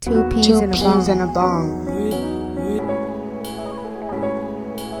Two peas in a bong.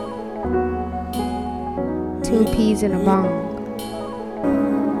 Two peas in a bong.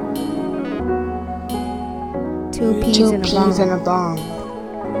 Two peas in a bong.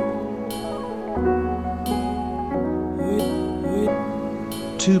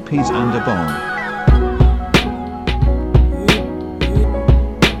 Two peas and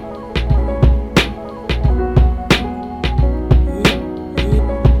a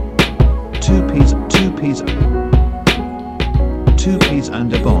bong. Two peas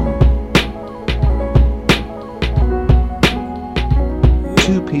and a bong.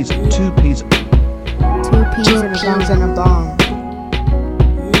 Two peas in a bong.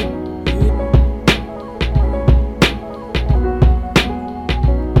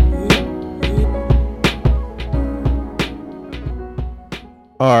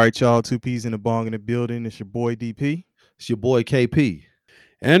 All right, y'all. Two peas in a bong in the building. It's your boy DP. It's your boy KP.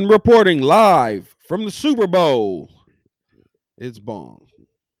 And reporting live from the Super Bowl, it's Bong.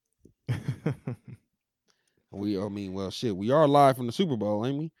 We are live from the Super Bowl,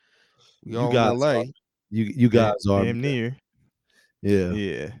 ain't we? We all in LA. You guys are damn near.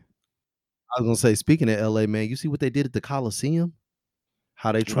 Yeah. I was gonna say, speaking of LA, man, you see what they did at the Coliseum?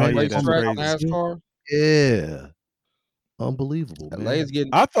 How they tried that's crazy. NASCAR? Yeah. Unbelievable, man. LA is getting.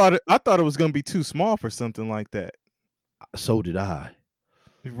 I thought it was gonna be too small for something like that. So did I.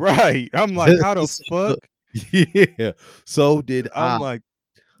 Right. I'm like, how the fuck? Yeah. So did I. I'm like,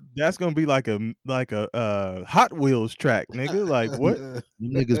 that's gonna be like a Hot Wheels track, nigga. Like what?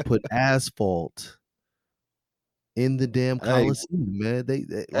 You niggas put asphalt in the damn Coliseum, man. They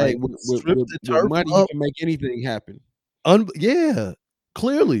like with money, you can make anything happen. Yeah,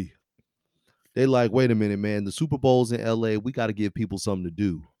 clearly. They like, wait a minute, man. The Super Bowl's in LA. We got to give people something to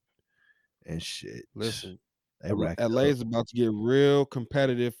do. And shit. Listen, LA is about to get real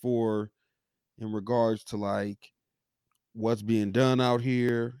competitive in regards to like what's being done out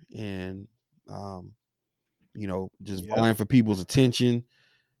here and just vying for people's attention,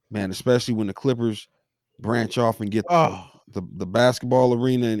 man, especially when the Clippers branch off and get the basketball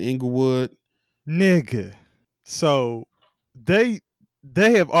arena in Inglewood. Nigga. So they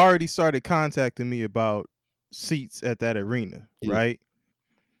have already started contacting me about seats at that arena, right?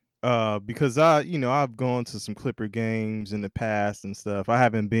 Because I've gone to some Clipper games in the past and stuff. I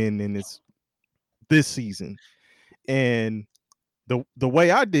haven't been in this season. And the way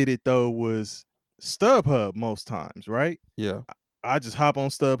I did it though was StubHub most times, right? Yeah. I just hop on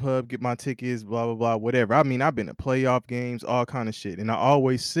StubHub, get my tickets, blah blah blah, whatever. I mean, I've been to playoff games, all kind of shit, and I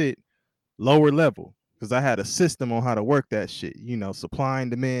always sit lower level because I had a system on how to work that shit, supply and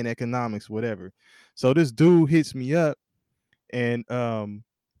demand economics, whatever. So this dude hits me up and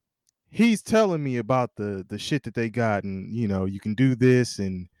he's telling me about the shit that they got, and you can do this,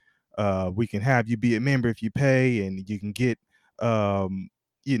 and we can have you be a member if you pay, and you can get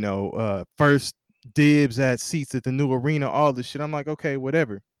first dibs at seats at the new arena, all this shit. I'm like, okay,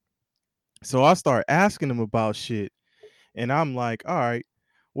 whatever. So I start asking him about shit, and I'm like, all right,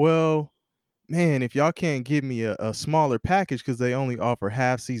 well, man, if y'all can't give me a smaller package because they only offer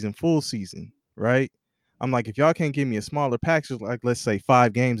half season, full season, right? I'm like, if y'all can't give me a smaller package, like let's say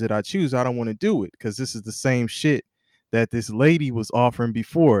 5 games that I choose, I don't want to do it because this is the same shit that this lady was offering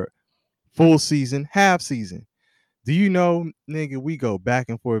before. Full season, half season. Do you know, nigga, we go back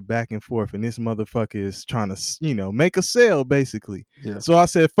and forth, and this motherfucker is trying to, make a sale, basically. Yeah. So I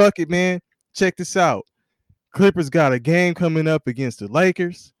said, fuck it, man. Check this out. Clippers got a game coming up against the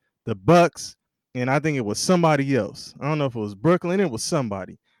Lakers, the Bucks, and I think it was somebody else. I don't know if it was Brooklyn. It was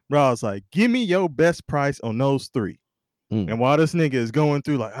somebody. Bro, I was like, give me your best price on those 3. And while this nigga is going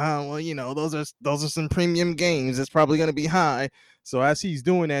through like, those are some premium games. It's probably going to be high. So as he's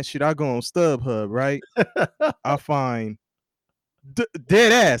doing that shit, I go on StubHub, right? I find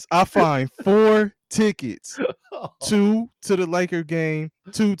dead ass. I find 4 tickets, 2 to the Laker game,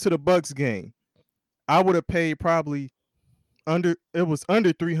 2 to the Bucks game. I would have paid probably under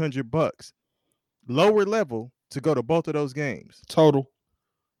 $300 lower level to go to both of those games. Total.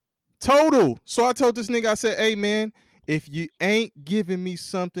 So I told this nigga, I said, hey man, if you ain't giving me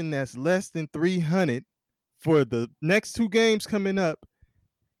something that's less than 300 for the next 2 games coming up,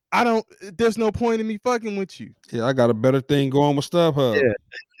 there's no point in me fucking with you. Yeah, I got a better thing going with StubHub. Yeah.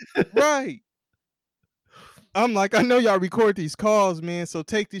 Right. I'm like, I know y'all record these calls, man, so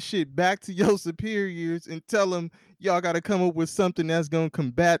take this shit back to your superiors and tell them y'all got to come up with something that's going to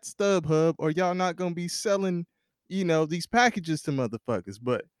combat StubHub, or y'all not going to be selling, these packages to motherfuckers.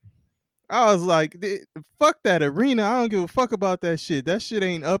 But I was like, fuck that arena. I don't give a fuck about that shit. That shit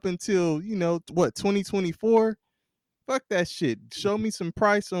ain't up until, 2024? Fuck that shit. Show me some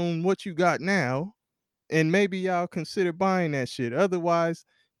price on what you got now, and maybe y'all consider buying that shit. Otherwise,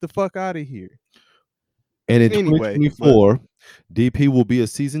 the fuck out of here. And in Anyway, 2024, DP will be a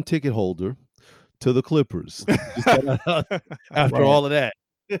season ticket holder to the Clippers. After all of that.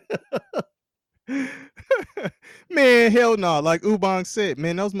 Man, hell no. Like Ubang said,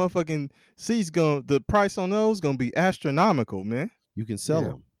 man, those motherfucking seats the price on those gonna be astronomical, man. You can sell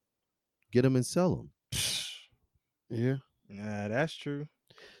them. Get them and sell them. Yeah. Nah, that's true.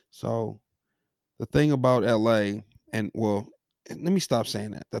 So the thing about LA, and well, let me stop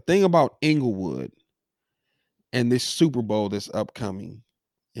saying that. The thing about Inglewood and this Super Bowl that's upcoming,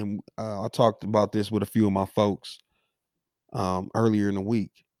 and I talked about this with a few of my folks earlier in the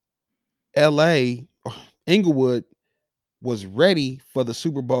week. LA, Inglewood was ready for the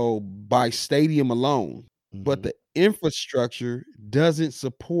Super Bowl by stadium alone, but the infrastructure doesn't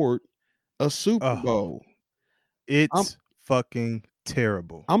support a Super Bowl. It's fucking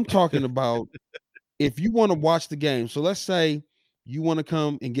terrible. I'm talking about if you want to watch the game. So let's say you want to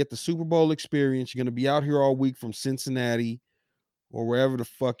come and get the Super Bowl experience. You're going to be out here all week from Cincinnati or wherever the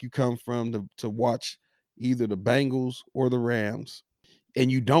fuck you come from to watch either the Bengals or the Rams. And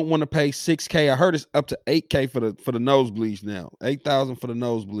you don't want to pay $6,000. I heard it's up to $8,000 for the nosebleeds now. $8,000 for the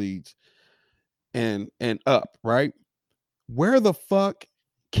nosebleeds and up, right? Where the fuck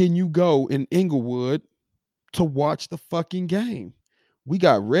can you go in Inglewood to watch the fucking game? We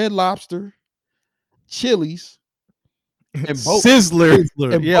got Red Lobster, Chili's, and Sizzler.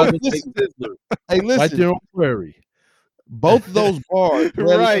 And Sizzler. Hey, listen. Right there on Prairie. Both of those bars,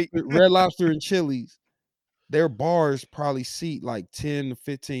 right? Red Lobster and Chili's, their bars probably seat like 10 to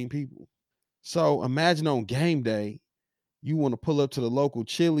 15 people. So imagine on game day, you want to pull up to the local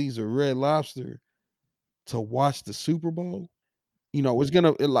Chili's or Red Lobster to watch the Super Bowl. You know, it's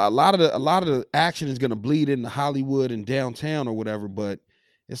gonna a lot of the action is gonna bleed into Hollywood and downtown or whatever. But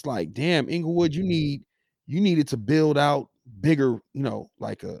it's like, damn, Inglewood, you needed to build out bigger, you know,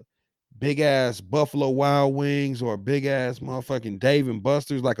 like a big ass Buffalo Wild Wings or a big ass motherfucking Dave and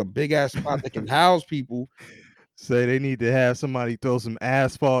Buster's, like a big ass spot that can house people. Say they need to have somebody throw some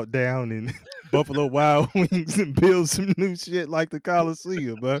asphalt down in Buffalo Wild Wings and build some new shit like the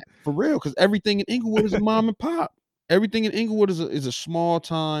Coliseum, but for real, because everything in Inglewood is a mom and pop. Everything in Inglewood is a small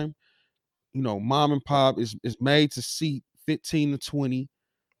time, you know, mom and pop is made to seat 15 to 20.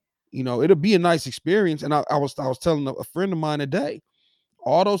 You know, it'll be a nice experience. And I was telling a friend of mine today,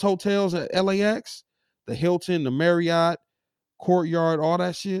 all those hotels at LAX, the Hilton, the Marriott, Courtyard, all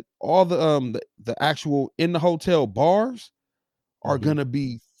that shit, all the actual in the hotel bars are gonna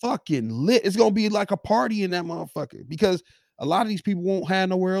be fucking lit. It's gonna be like a party in that motherfucker because a lot of these people won't have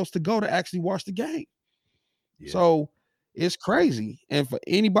nowhere else to go to actually watch the game. Yeah. So it's crazy. And for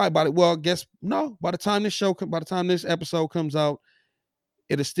anybody, by the time this episode comes out,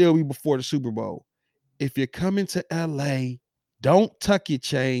 it'll still be before the Super Bowl. If you're coming to LA, don't tuck your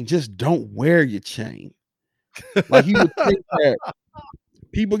chain, just don't wear your chain. Like you would think that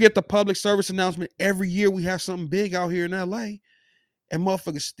people get the public service announcement every year. We have something big out here in LA, and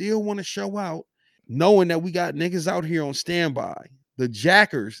motherfuckers still want to show out, knowing that we got niggas out here on standby. The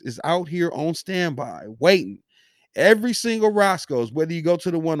Jackers is out here on standby, waiting. Every single Roscoe's, whether you go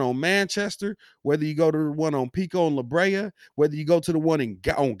to the one on Manchester, whether you go to the one on Pico and La Brea, whether you go to the one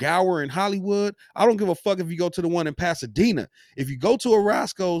on Gower in Hollywood, I don't give a fuck if you go to the one in Pasadena. If you go to a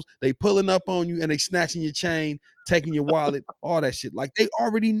Roscoe's, they pulling up on you and they snatching your chain, taking your wallet, all that shit. Like they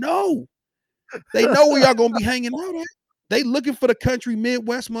already know. They know where y'all gonna be hanging out at. They looking for the country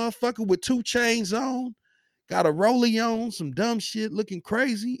Midwest motherfucker with 2 chains on, got a rollie on, some dumb shit, looking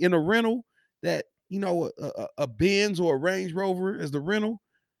crazy in a rental that, you know, a Benz or a Range Rover as the rental.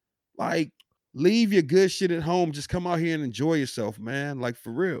 Like, leave your good shit at home. Just come out here and enjoy yourself, man. Like,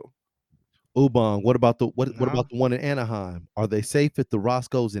 for real. Ubang, what about the one in Anaheim? Are they safe at the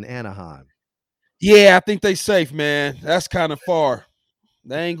Roscoe's in Anaheim? Yeah, I think they safe, man. That's kind of far.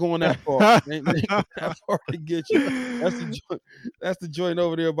 They ain't going that far. They ain't going that far to get you. That's the joint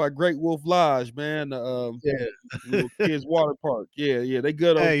over there by Great Wolf Lodge, man. Kids Water Park. Yeah, they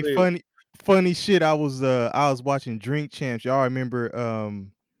good over there. Hey, funny shit. I was watching Drink Champs. Y'all remember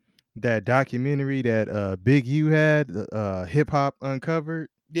that documentary that Big U had, Hip Hop Uncovered?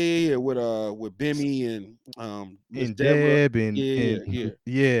 Yeah, with Bimmy and Deb and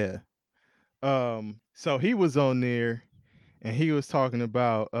yeah. So he was on there and he was talking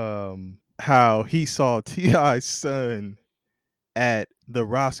about how he saw T.I.'s son at the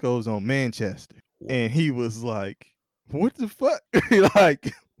Roscoe's on Manchester, and he was like, "What the fuck?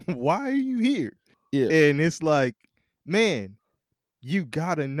 Like, why are you here?" Yeah, and it's like, man, you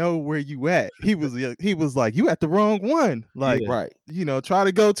gotta know where you at. He was like, you at the wrong one. Like, Right. try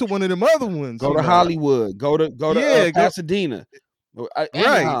to go to one of them other ones. Go to Hollywood. Go to Yeah, go- Pasadena.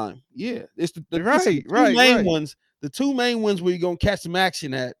 Anaheim. Yeah. It's the Right, two main right. ones. The two main ones where you're gonna catch some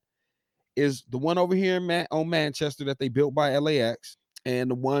action at is the one over here on Manchester that they built by LAX,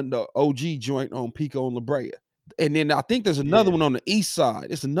 and the OG joint on Pico and La Brea. And then I think there's another one on the east side.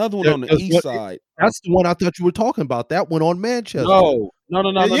 It's another one on the There's east one- side. That's the one I thought you were talking about. That one on Manchester. No.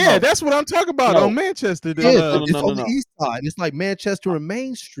 Yeah, that's what I'm talking about No. on Manchester. Yeah, no, it's no, on no. the east side. It's like Manchester and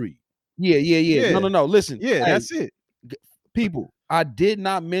Main Street. Yeah. Yeah. No. Listen. Yeah, hey, that's it. people. I did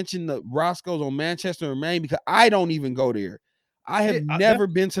not mention the Roscoe's on Manchester and Main because I don't even go there. I have Yeah, never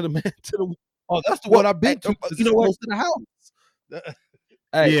been to the. Oh, that's the Well, one I've been to. hey, 'cause you know it's what? close to the house.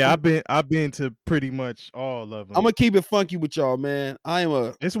 Hey, Yeah, I've been to pretty much all of them. I'm gonna keep it funky with y'all, man. I am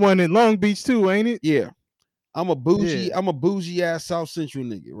a It's one in Long Beach too, ain't it? yeah. I'm a bougie. Yeah. I'm a bougie ass South Central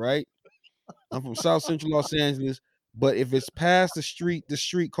nigga, right? I'm from South Central Los Angeles, but if it's past the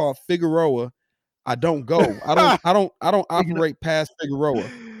street called Figueroa, I don't go. I don't operate past Figueroa.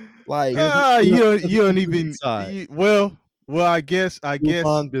 Like you don't even. East side. Well, I guess.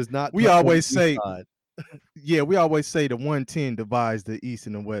 Wupong does not. we touch on the always east say- side. Yeah, we always say the 110 divides the east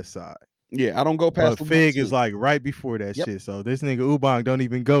and the west side. yeah, I don't go past But the Fig 110. is like right before that Yep. shit. So this nigga Ubang don't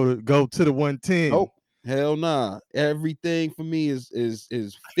even go to the 110. Nope. Hell nah. Everything for me is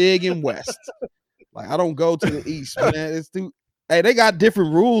Fig and West. Like I don't go to the east, man. It's too. Hey, they got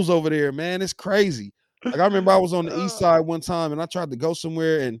different rules over there, man. It's crazy. Like I remember I was on the east side one time and I tried to go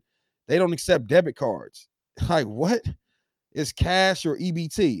somewhere and they don't accept debit cards. Like what? It's cash or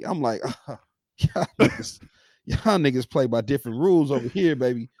EBT. I'm like, y'all niggas play by different rules over here,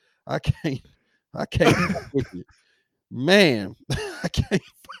 baby. I can't fuck with you. Man, I can't.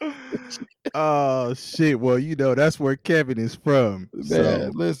 Oh shit. Well, that's where Kevin is from. Man,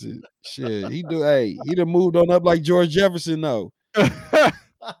 So listen, shit. He done moved on up like George Jefferson, though.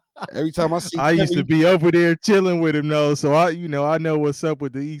 Every time I see I used to Kevin, be over there chilling with him though. So I know what's up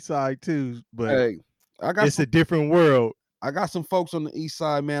with the east side too, but hey, it's a different world. I got some folks on the east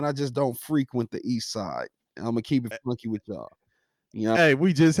side, man. I just don't frequent the east side. I'm gonna keep it funky with y'all. You know, Hey,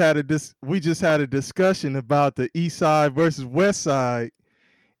 we just had a discussion about the east side versus west side,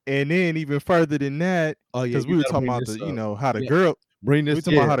 and then even further than that, Oh yeah, because you we were gotta talking bring about this the up. how the Yeah. girl Bring we this.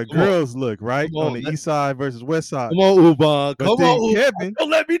 talking about how the Come on. girls look right Come on on, the east side versus west side. Come on, Ubang. But Come then on, Ubang. Kevin, Don't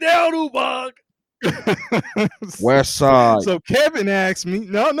let me down, Ubang. west side. So Kevin asked me,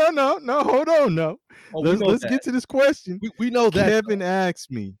 no, hold on, no. Oh, we know Let's that. get to this question. We know that. Kevin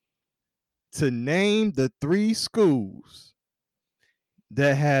asked me to name the 3 schools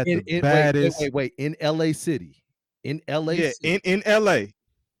that had the baddest. Wait. In LA City. In LA Yeah, City. in LA.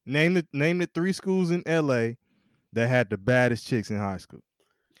 Name the 3 schools in LA that had the baddest chicks in high school.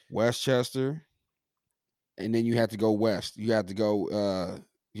 Westchester, and then you have to go west. You have to go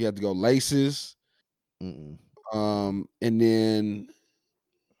Laces, Mm-mm. and then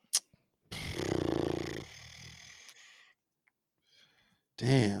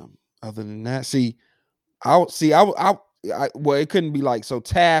damn. Other than that, well, it couldn't be like so.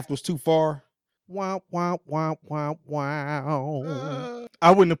 Taft was too far. Wow. I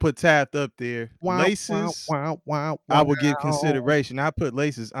wouldn't have put Taft up there. Laces, Wow. I would give consideration. I put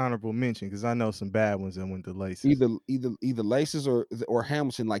Laces honorable mention because I know some bad ones that went to Laces. Either Laces or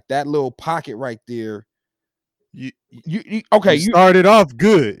Hamilton. Like that little pocket right there. You Okay? you started off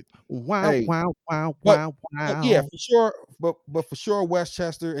good. Hey, Wow. Yeah, for sure. But for sure,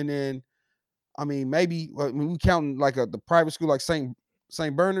 Westchester, and then I mean maybe we counting like the private school like St.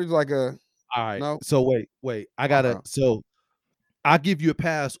 Bernard's like a All right. no. So wait. I gotta. Uh-huh. So I'll give you a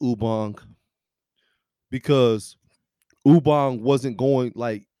pass, Ubang, because Ubang wasn't going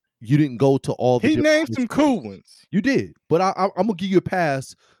like you didn't go to all the. He different named high some schools. cool ones. You did, but I'm gonna give you a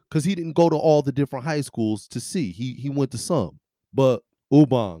pass because he didn't go to all the different high schools to see. He went to some, but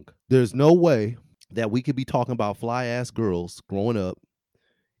Ubang, there's no way that we could be talking about fly ass girls growing up,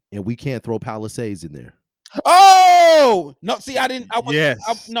 and we can't throw Palisades in there. Oh no! See, I didn't. I was,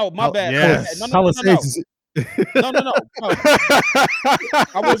 Yes. no, my bad. Yes. No. Palisades is- No.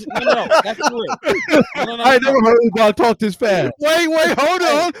 I wasn't. No. That's real. No. I ain't never heard Ubang talk this fast. Wait, hold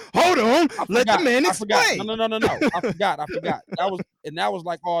on. I Let the forgot, man I forgot. explain. No. I forgot. That was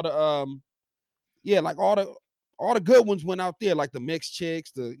like all the like all the good ones went out there, like the mixed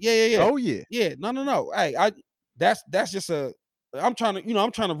chicks. Yeah. Oh yeah. Yeah. No. Hey, that's just I'm trying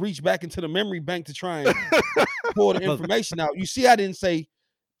to reach back into the memory bank to try and pull the information out. You see, I didn't say.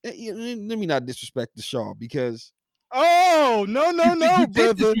 Let me not disrespect the Shaw because Oh no, You did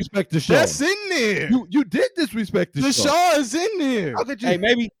brother. disrespect the Shaw. That's in there. You did disrespect the The Shaw. Shaw is in there. How could you?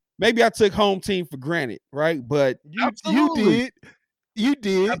 Hey, maybe I took home team for granted, right? But You Absolutely. did. You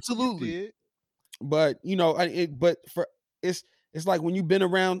did. Absolutely. You did. but you know, but for it's like when you've been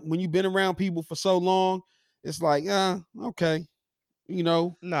around people for so long, it's like, okay, you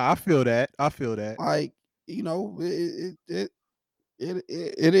know, Nah, I feel that. like, you know, it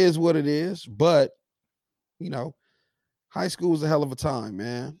is what it is. But you know, high school was a hell of a time,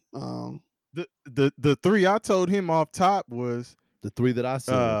 man. The three I told him off top was The three that I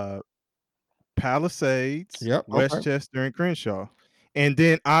said. Palisades, Yep, okay. Westchester, and Crenshaw. And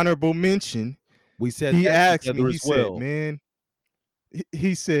then honorable mention, We said he that asked together me, he as well. said, man,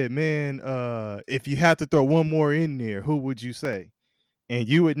 he said, man, if you had to throw one more in there, who would you say? And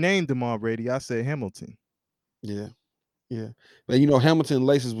you had named them already. I said Hamilton. Yeah. But you know, Hamilton and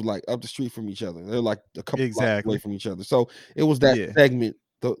Laces was like up the street from each other. They're like a couple blocks Exactly. away from each other. So it was that Yeah. segment,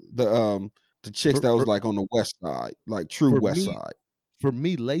 the chicks For- that was for- like on the west side, like true for west me- side. For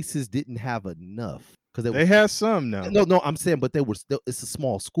me, Laces didn't have enough because They had some now. no. I'm saying, but they were still. It's a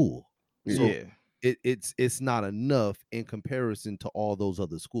small school. So Yeah. it's not enough in comparison to all those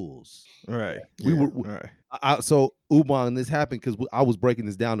other schools. Right. We Yeah. were Right. so Ubon, this happened because I was breaking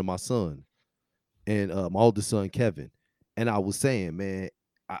this down to my son and my oldest son Kevin, and I was saying, man,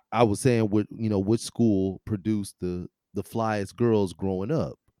 I was saying which school produced the flyest girls growing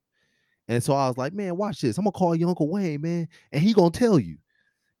up, and so I was like, man, watch this. I'm gonna call your Uncle Wayne, man, and he gonna tell you.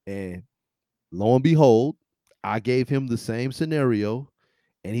 And lo and behold, I gave him the same scenario,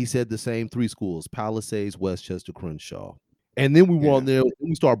 and he said the same three schools: Palisades, Westchester, Crenshaw. And then we were on there,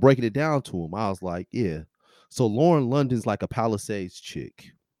 we started breaking it down to him. I was like, yeah. So Lauren London's like a Palisades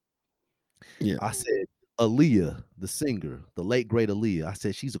chick. Yeah. I said, Aaliyah, the singer, the late great Aaliyah. I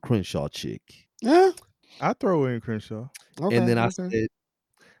said she's a Crenshaw chick. Yeah. I throw in Crenshaw. Okay. And then I okay.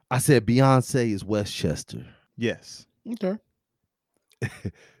 said Beyonce is Westchester. Yes. Okay.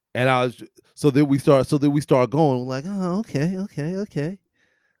 And I was so then we start going like, oh, okay.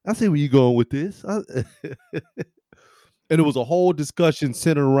 I see where you going with this. And it was a whole discussion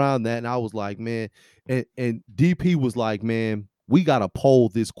centered around that. And I was like, man, and DP was like, man, we got to poll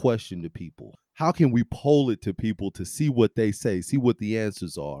this question to people. How can we poll it to people to see what they say, see what the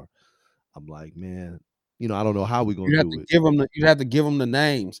answers are? I'm like, man, I don't know how we're going to do it. You have to give them the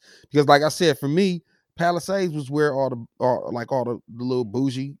names because, like I said, for me, Palisades was where all the little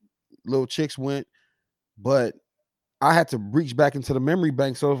bougie little chicks went, but I had to reach back into the memory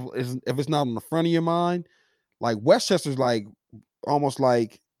bank. So if it's not on the front of your mind, like Westchester's like almost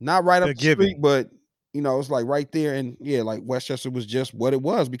like not right up the street, but it's like right there. And yeah, like Westchester was just what it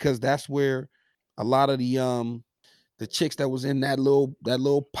was because that's where a lot of the chicks that was in that little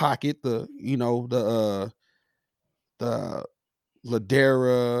pocket, the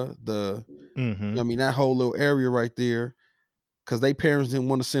Ladera, I mean that whole little area right there, because they parents didn't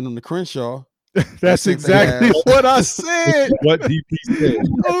want to send them to Crenshaw. That's exactly what I said. What DP said.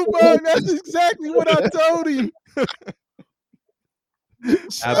 Oh man, that's exactly what I told him.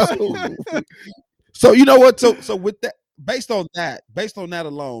 Absolutely. So you know what? So with that, based on that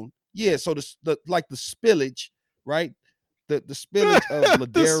alone, yeah. So the spillage, right? The spillage of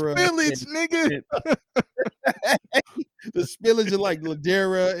Ladera, the spillage, nigga. The spillage of like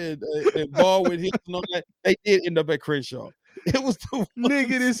Ladera and Baldwin Hills and all that, they did end up at Crenshaw. It was the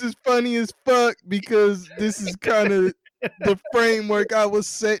nigga. This is funny as fuck because this is kind of the framework I was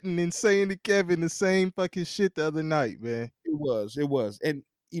setting and saying to Kevin the same fucking shit the other night, man. It was, and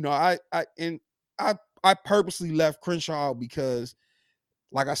I purposely left Crenshaw out because,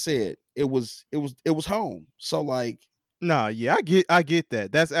 like I said, it was home. So like, nah, yeah, I get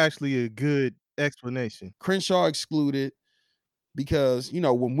that. That's actually a good explanation. Crenshaw excluded because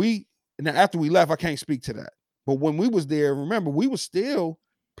after we left, I can't speak to that. But when we was there, remember, we was still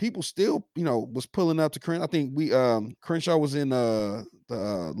people still was pulling up to Crenshaw. I think Crenshaw was in the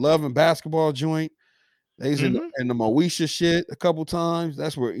Love and Basketball joint. They was in the Moesha shit a couple times.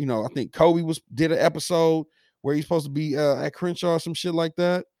 That's where I think Kobe did an episode where he's supposed to be at Crenshaw or some shit like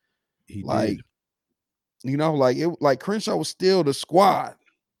that. He did. Like Crenshaw was still the squad.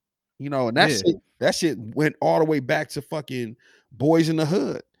 And that shit went all the way back to fucking Boys in the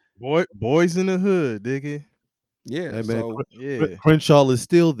Hood. Boys in the Hood, nigga. Yeah, hey, man, so, yeah. Crenshaw is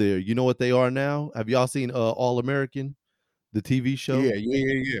still there. You know what they are now? Have y'all seen All American, the TV show?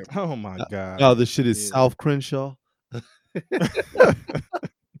 Yeah. Oh my god. Oh, this shit is South Crenshaw.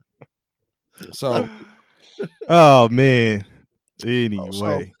 So, oh man.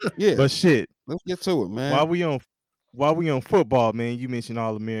 Anyway, yeah. But shit, let's get to it, man. While we on football, man, you mentioned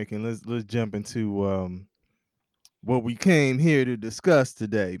All American. Let's jump into what we came here to discuss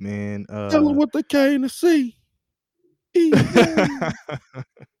today, man. Tell them what they came to see. Easy.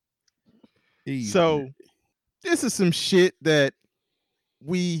 Easy. So this is some shit that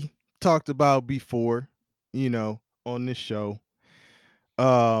we talked about before, on this show.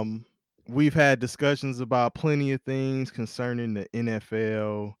 We've had discussions about plenty of things concerning the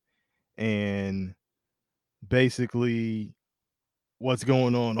NFL and basically what's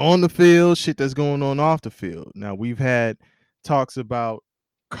going on the field, shit that's going on off the field. Now, we've had talks about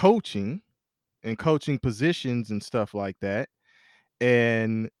coaching and coaching positions and stuff like that.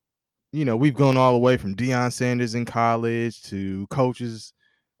 And, we've gone all the way from Deion Sanders in college to coaches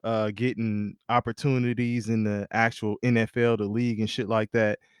getting opportunities in the actual NFL, the league, and shit like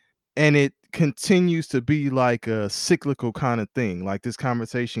that. And it continues to be like a cyclical kind of thing. Like this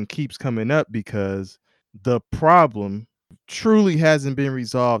conversation keeps coming up because the problem truly hasn't been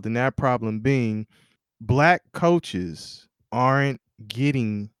resolved. And that problem being black coaches aren't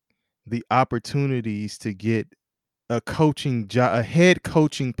getting the opportunities to get a coaching job, a head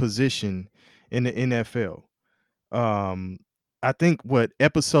coaching position in the NFL. I think what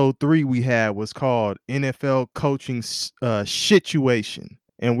episode 3 we had was called NFL coaching situation.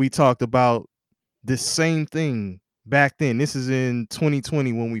 And we talked about this same thing back then. This is in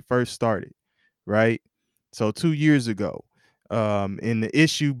 2020 when we first started, right? So 2 years ago. And the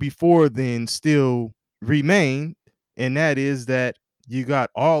issue before then still remained, and that is that you got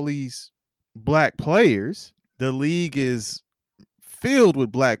all these black players. The league is filled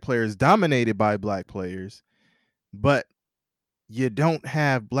with black players, dominated by black players, but you don't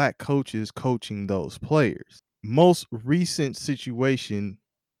have black coaches coaching those players. Most recent situation,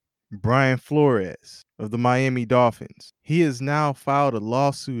 Brian Flores of the Miami Dolphins. He has now filed a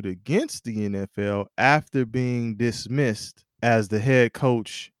lawsuit against the NFL after being dismissed as the head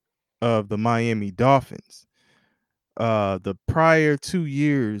coach of the Miami Dolphins. The prior 2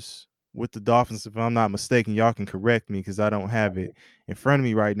 years with the Dolphins, if I'm not mistaken, y'all can correct me because I don't have it in front of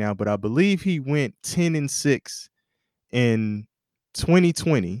me right now, but I believe he went 10-6 in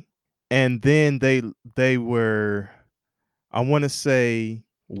 2020, and then they were, I want to say,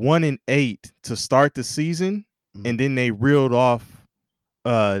 1-8 to start the season, and then they reeled off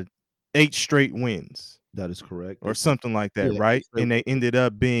 8 straight wins. That is correct, or something like that, Yeah, right? straight And they ended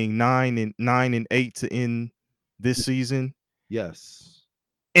up being 9-8 to end this season, yes.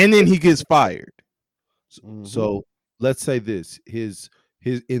 and then he gets fired. So let's say this: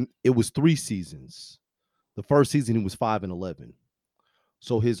 it was 3 seasons. The first season he was 5-11.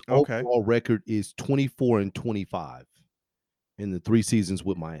 So his Okay. overall record is 24-25 in the 3 seasons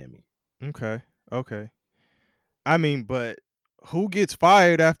with Miami. Okay. I mean, but who gets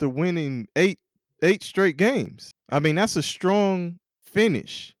fired after winning eight straight games? I mean, that's a strong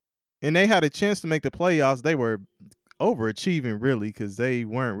finish. And they had a chance to make the playoffs. They were overachieving, really, because they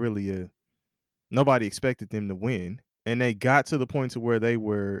weren't really nobody expected them to win. And they got to the point to where they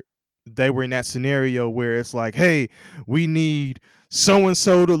were in that scenario where it's like, hey, we need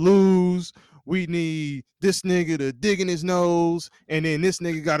so-and-so to lose. We need this nigga to dig in his nose, and then this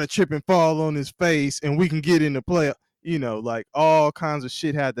nigga got to trip and fall on his face, and we can get in the play. Like all kinds of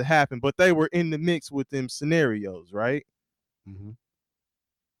shit had to happen, but they were in the mix with them scenarios, right?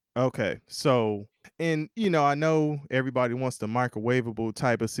 Okay, so, and I know everybody wants the microwavable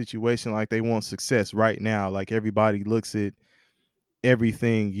type of situation, like they want success right now. Like everybody looks at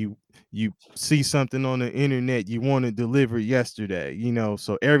everything, you see something on the internet, you want to deliver yesterday,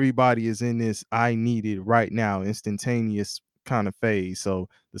 so everybody is in this I need it right now, instantaneous kind of phase. So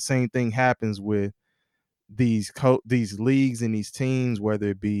the same thing happens with these leagues and these teams,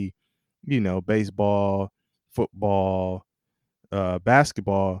 whether it be baseball, football,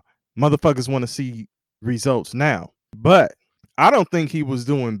 basketball. Motherfuckers want to see results now. But I don't think he was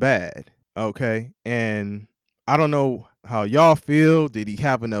doing bad, okay? And I don't know how y'all feel. Did he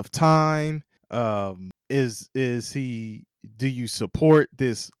have enough time? Is he, do you support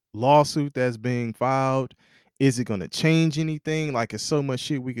this lawsuit that's being filed? Is it going to change anything? Like, it's so much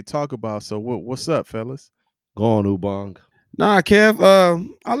shit we could talk about. So what's up, fellas? Go on, Ubang. Nah, Kev.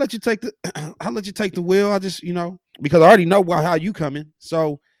 I'll let you take the wheel. I just, because I already know how you coming.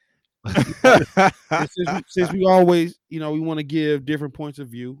 So since we always, we want to give different points of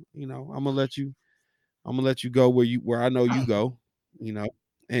view. I'm gonna let you go where I know you go.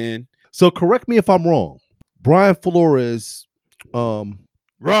 And so correct me if I'm wrong. Brian Flores, wrong.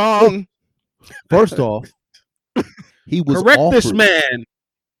 First off, he was correct offered, this man.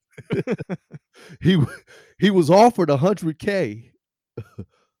 he was offered $100K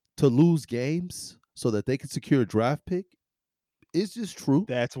to lose games so that they could secure a draft pick Is this true?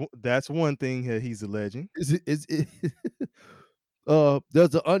 That's one thing that he's alleging. Is it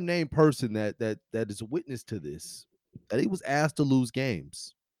there's an unnamed person that is a witness to this, that he was asked to lose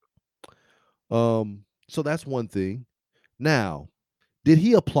games. So that's one thing. Now, did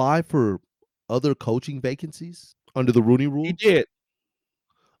he apply for other coaching vacancies under the Rooney Rule? He did.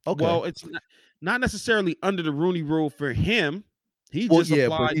 Okay. Well, it's not necessarily under the Rooney Rule for him. He Well, just yeah,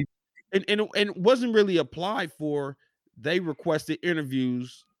 but applied, and it wasn't really applied for. They requested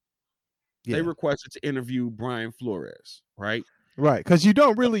interviews. Yeah. They requested to interview Brian Flores, right? Right, because you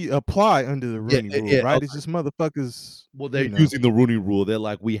don't really apply under the Rooney Rule, yeah, right? okay. It's just motherfuckers. Well, they're you know. using the Rooney Rule. They're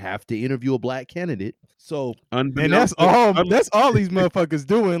like, we have to interview a black candidate. So And that's all these motherfuckers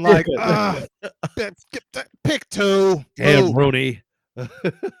doing. Like, pick two. damn Who? Rooney.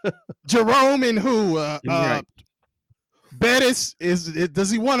 Jerome and who? Right. Bettis does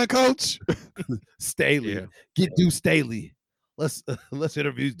he want to coach? Staley. Yeah. Get Deuce Staley. Let's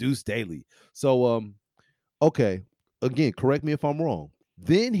interview Deuce Staley. So okay. Again, correct me if I'm wrong.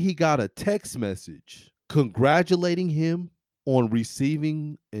 Then he got a text message congratulating him on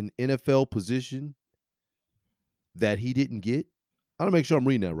receiving an NFL position that he didn't get. I want to make sure I'm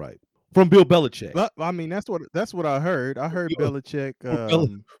reading that right. From Bill Belichick. But, I mean, that's what I heard. I heard Yeah. Belichick.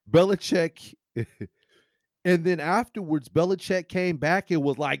 Belichick. And then afterwards, Belichick came back and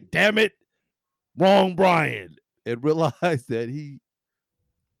was like, damn it, wrong Brian. And realized that he,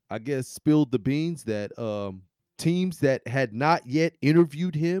 I guess, spilled the beans that teams that had not yet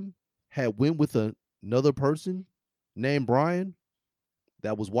interviewed him had went with another person named Brian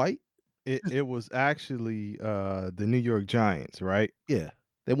that was white. It was actually the New York Giants, right? Yeah.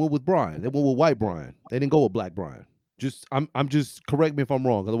 They went with Brian. They went with white Brian. They didn't go with black Brian. I'm just, correct me if I'm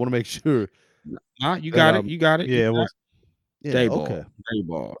wrong, because I want to make sure. You got it. You got it. Yeah, it was Yeah, Dayball. okay.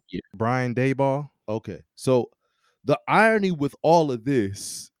 Dayball. Yeah. Brian Dayball. Okay. So the irony with all of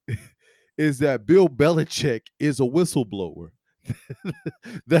this is that Bill Belichick is a whistleblower.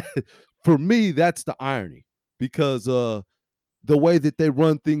 That, for me, that's the irony, because the way that they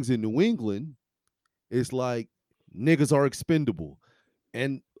run things in New England is like niggas are expendable.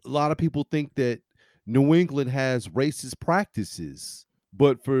 And a lot of people think that New England has racist practices,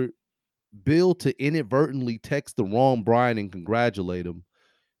 but for Bill to inadvertently text the wrong Brian and congratulate him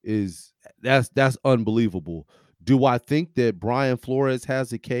that's unbelievable. Do I think that Brian Flores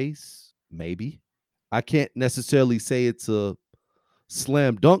has a case? Maybe. I can't necessarily say it's a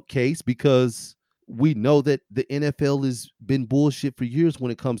slam dunk case, because we know that the NFL has been bullshit for years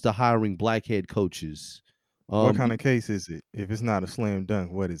when it comes to hiring black head coaches. What kind of case is it? If it's not a slam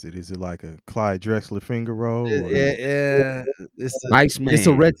dunk, what is it? Is it like a Clyde Drexler finger roll? Or... Yeah, Nice man. It's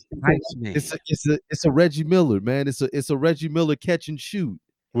a Nice man. it's a Reggie Miller, man. It's a Reggie Miller catch and shoot.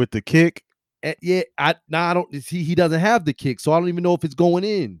 with the kick? Yeah, I don't. He doesn't have the kick, so I don't even know if it's going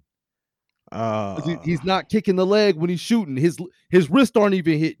in. He's not kicking the leg when he's shooting. His wrists aren't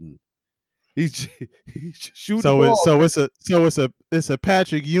even hitting. He's shooting. It's a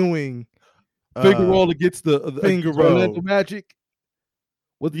Patrick Ewing finger roll against the finger Orlando roll. Magic.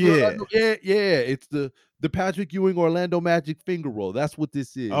 Yeah. It's the Patrick Ewing Orlando Magic finger roll. That's what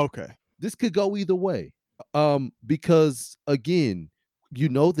this is. Okay. This could go either way. Because again, you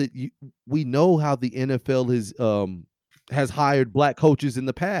know that we know how the NFL has hired black coaches in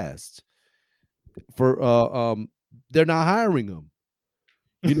the past. For they're not hiring them.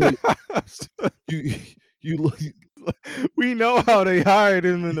 You know, you look. We know how they hired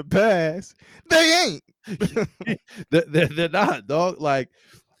him in the past. They ain't. They're not, dog. Like,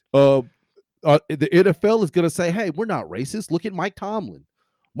 the NFL is gonna say, "Hey, we're not racist. Look at Mike Tomlin.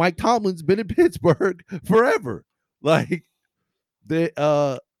 Mike Tomlin's been in Pittsburgh forever. Like, they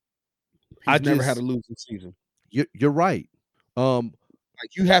He's never had a losing season. You're right. Like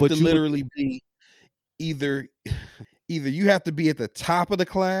you have But to literally be either you have to be at the top of the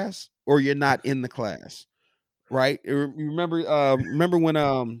class or you're not in the class, right? You remember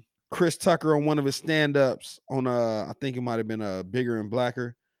when Chris Tucker on one of his stand-ups on I think it might have been Bigger and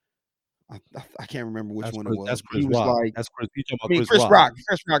Blacker. I can't remember which one it was. That's Chris He was Rock. like, That's Chris. You I mean, Chris Rock.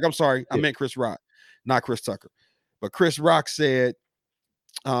 Chris Rock. I'm sorry. I meant Chris Rock, not Chris Tucker. But Chris Rock said,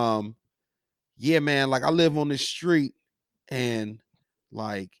 yeah, man, like I live on this street and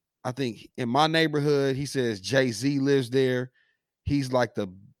like I think in my neighborhood, he says Jay-Z lives there. He's like the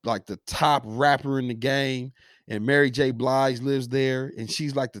top rapper in the game. And Mary J. Blige lives there, and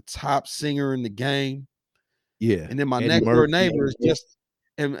she's like the top singer in the game. Yeah. And then my Eddie next door Murphy. neighbor is just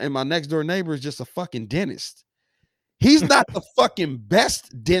and my next door neighbor is just a fucking dentist. He's not the fucking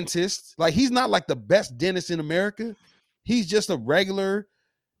best dentist. Like he's not like the best dentist in America. He's just a regular,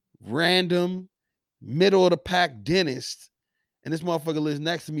 random, middle of the pack dentist. and this motherfucker lives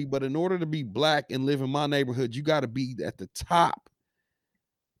next to me. But in order to be black and live in my neighborhood, you got to be at the top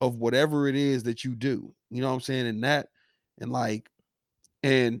of whatever it is that you do. You know what I'm saying?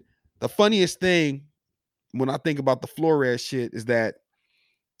 And the funniest thing when I think about the Flores shit is that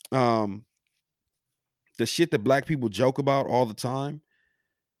the shit that black people joke about all the time,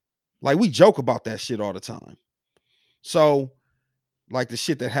 like we joke about that shit all the time. So like the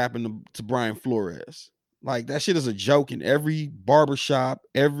shit that happened to Brian Flores, like that shit is a joke in every barbershop,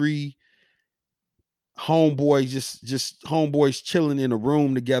 every homeboy, just homeboys chilling in a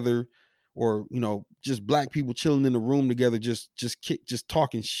room together, or just black people chilling in a room together, just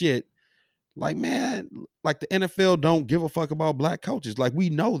talking shit. Like, man, like the NFL don't give a fuck about black coaches. Like, we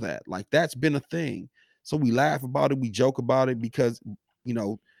know that. Like, that's been a thing. So we laugh about it, we joke about it, because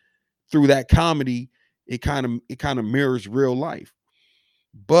through that comedy, it kind of mirrors real life.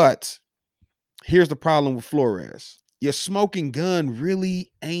 But here's the problem with Flores. Your smoking gun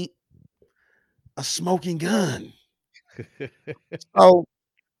really ain't a smoking gun. So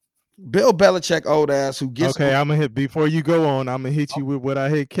Bill Belichick, old ass, who gets Okay, I'm gonna hit before you go on. I'm gonna hit you with what I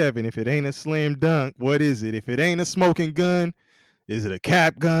hit Kevin. If it ain't a slam dunk, what is it? If it ain't a smoking gun, is it a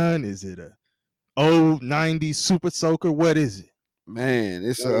cap gun? Is it a old 90s super soaker? What is it? Man,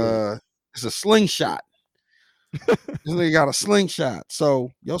 it's a slingshot. This nigga got a slingshot.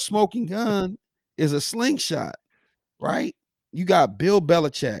 So your smoking gun is a slingshot, right? You got Bill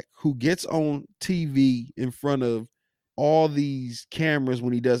Belichick, who gets on TV in front of all these cameras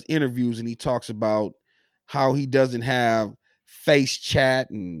when he does interviews, and he talks about how he doesn't have face chat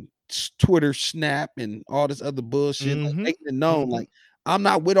and Twitter snap and all this other bullshit, like making it known, like, I'm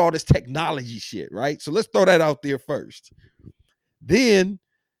not with all this technology shit, right? So let's throw that out there first. Then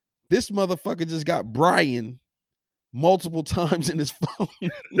this motherfucker just got Brian multiple times in his phone.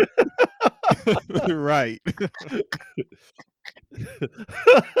 Right.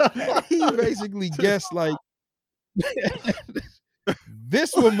 He basically guessed, like,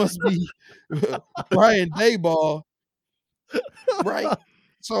 this one must be Brian Daboll, right?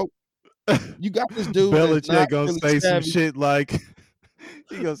 So you got this dude Belichick gonna really say savvy. some shit like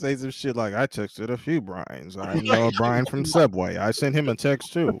he gonna say some shit like, I texted a few Brians. I know a Brian from Subway. I sent him a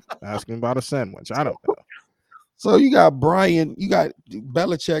text too, asking about a sandwich. I don't know. So you got Brian, you got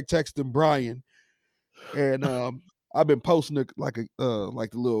Belichick texting Brian, and I've been posting like the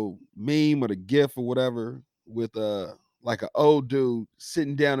little meme or the GIF or whatever with like an old dude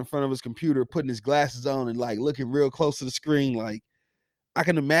sitting down in front of his computer, putting his glasses on and like looking real close to the screen. Like, I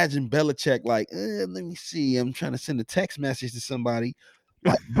can imagine Belichick like, let me see, I'm trying to send a text message to somebody.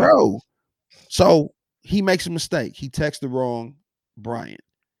 Like, bro. So he makes a mistake. He texted the wrong Brian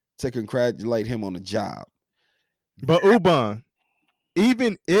to congratulate him on the job. But Ubon,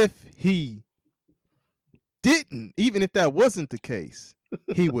 even if he didn't, even if that wasn't the case,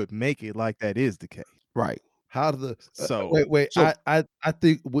 he would make it like that is the case. Right. How do the So wait? so- I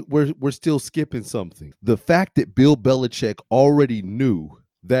think we're still skipping something. The fact that Bill Belichick already knew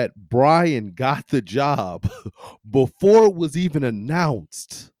that Brian got the job before it was even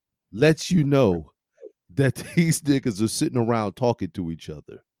announced lets you know that these niggas are sitting around talking to each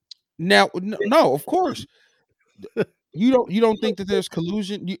other. Now, no, of course. You don't think that there's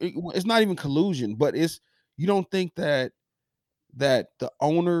collusion? It's not even collusion, but you don't think that the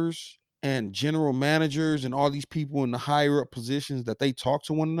owners and general managers and all these people in the higher up positions, that they talk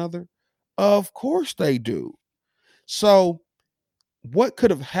to one another? Of course they do. So what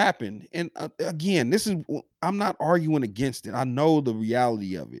could have happened? And again, I'm not arguing against it. I know the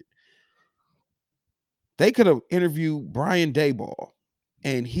reality of it. They could have interviewed Brian Daboll,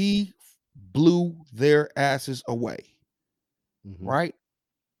 and he blew their asses away. Right?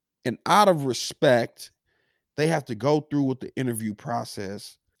 And out of respect, they have to go through with the interview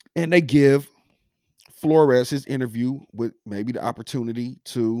process, and they give Flores his interview with maybe the opportunity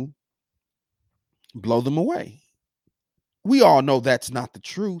to blow them away. We all know that's not the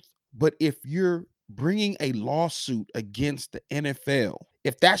truth, but if you're bringing a lawsuit against the NFL,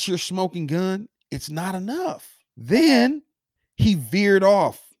 if that's your smoking gun, it's not enough. Then he veered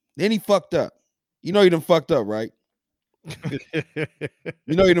off. Then he fucked up. You know he done fucked up, right? You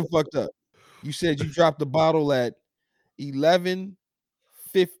know you done fucked up. You said you dropped the bottle at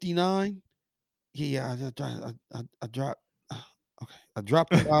 11:59. Yeah, I dropped. Okay, I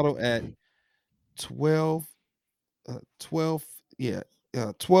dropped the bottle at 12.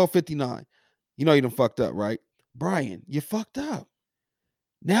 12:59. You know you done fucked up, right? Brian, you fucked up.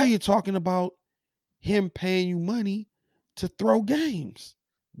 Now you're talking about him paying you money to throw games.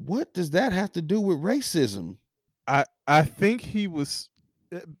 What does that have to do with racism? I think he was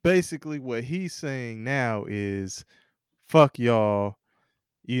basically, what he's saying now is fuck y'all.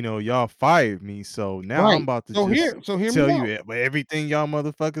 You know, y'all fired me, so now I'm Right. about to So just hear tell me you out. everything y'all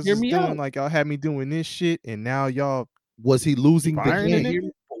motherfuckers Hear is me doing. out. Like y'all had me doing this shit, and now y'all Was he losing the firing the game? nigga.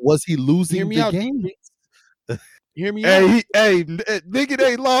 Was he Hear losing me the out. game? Hear me Hey, out. nigga,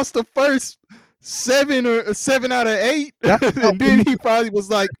 they lost the first 7 out of 8, That's not and then he probably was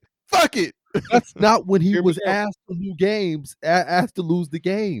like, "Fuck it." That's not when he Hear me was out. asked to lose games, asked to lose the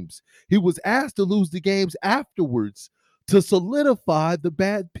games. He was asked to lose the games afterwards to solidify the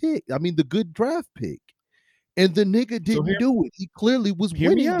bad pick. I mean, the good draft pick. And the nigga So didn't do it. He clearly was hear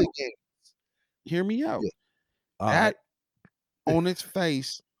me winning the out. game. Hear me out. Yeah. All That right. on its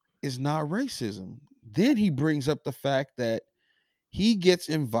face is not racism. Then he brings up the fact that he gets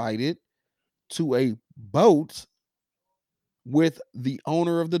invited to a boat with the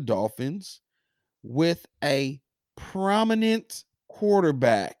owner of the Dolphins with a prominent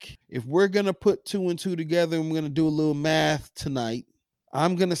quarterback. If we're going to put 2 and 2 together and we're going to do a little math tonight,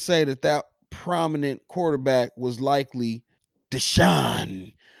 I'm going to say that prominent quarterback was likely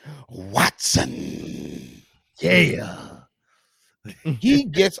Deshaun Watson. Yeah. He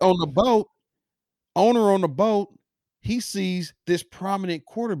gets on the boat, owner on the boat, he sees this prominent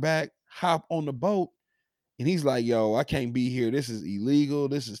quarterback hop on the boat, and he's like, yo, I can't be here. This is illegal.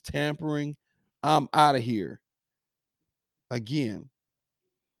 This is tampering. I'm out of here. Again,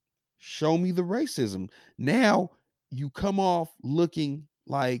 show me the racism. Now you come off looking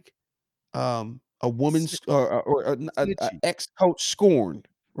like a woman's or an Snitchy. ex-coach scorned,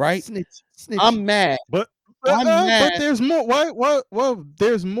 right? Snitchy. I'm mad. But I'm but mad. there's more. Why? Well,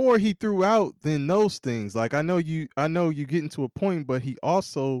 there's more he threw out than those things. Like I know you getting to a point, but he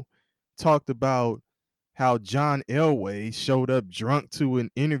also talked about how John Elway showed up drunk to an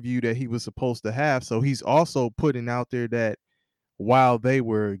interview that he was supposed to have. So he's also putting out there that while they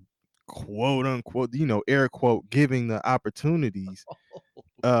were quote unquote, air quote, giving the opportunities,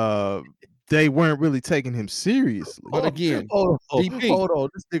 they weren't really taking him seriously. But again, hold DP. on.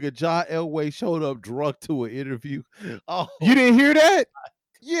 This nigga John Elway showed up drunk to an interview. Oh, You didn't hear that?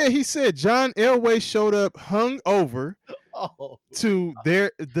 Yeah, he said John Elway showed up hungover oh. to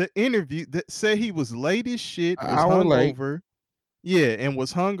the interview. That said he was late as shit, An was hour late. hungover. Yeah, and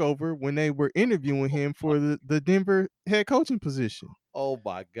was hungover when they were interviewing him for the Denver head coaching position. Oh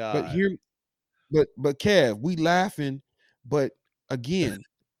my But God. here, but Kev, we laughing, but again,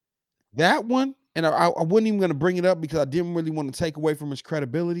 that one, and I wasn't even gonna bring it up because I didn't really want to take away from his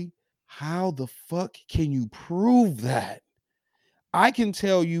credibility. How the fuck can you prove that? I can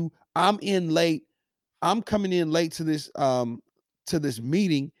tell you, I'm coming in late to this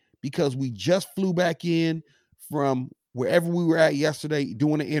meeting because we just flew back in from wherever we were at yesterday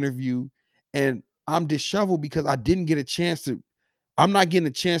doing an interview, and I'm disheveled because I didn't get a chance to. I'm not getting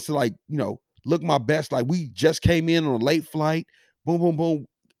a chance to look my best. Like we just came in on a late flight. Boom, boom, boom.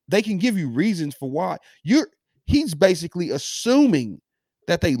 They can give you reasons for why he's basically assuming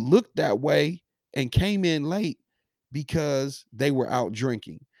that they looked that way and came in late because they were out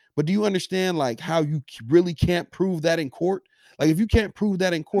drinking. But do you understand like how you really can't prove that in court? Like if you can't prove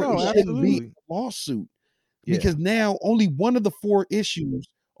that in court, No, it shouldn't be absolutely. a lawsuit. Yeah. Because now only one of the four issues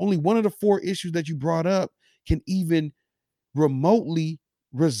that you brought up can even remotely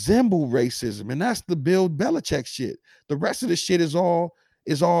resemble racism, and that's the Bill Belichick shit. The rest of the shit is all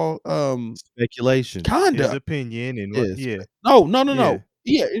Speculation. His conduct. opinion and Yes. yeah. No. Yeah.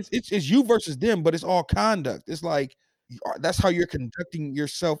 Yeah, it's you versus them, but it's all conduct. It's like that's how you're conducting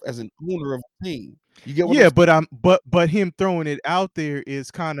yourself as an owner of a team. You get what Yeah, I'm but him throwing it out there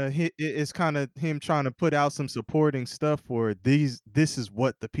is kind of him trying to put out some supporting stuff for this is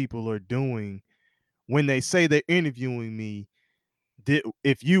what the people are doing when they say they're interviewing me.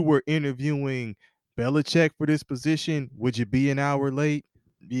 If you were interviewing Belichick for this position, would you be an hour late?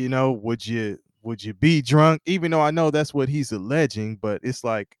 Would you be drunk? Even though I know that's what he's alleging, but it's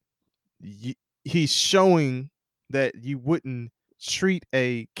like he's showing that you wouldn't treat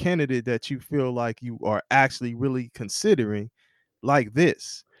a candidate that you feel like you are actually really considering like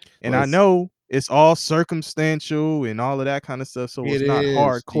this. And I Plus, know it's all circumstantial and all of that kind of stuff, so it's It not is,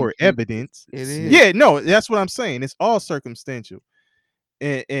 hardcore DP. evidence. It is. Yeah, no, that's what I'm saying. It's all circumstantial,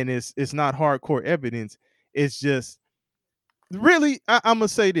 and it's not hardcore evidence. It's just really, I'm gonna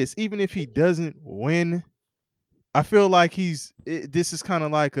say this: even if he doesn't win, I feel like this is kind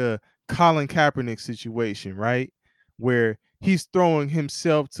of like a Colin Kaepernick situation, right? Where he's throwing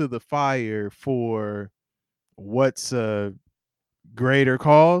himself to the fire for what's a greater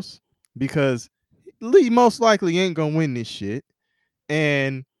cause, because Lee most likely ain't gonna win this shit.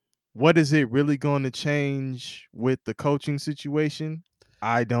 And what is it really going to change with the coaching situation?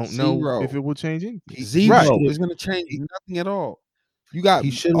 I don't know if Zero. it will change anything. Zero. Right. It's gonna change nothing at all. You got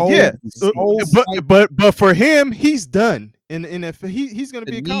He should've old, Yeah, old but for him, he's done in the NFL. He's going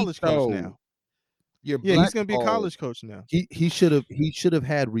to be a college coach now. You're Yeah, he's going to be a blackballed. college coach now. He should have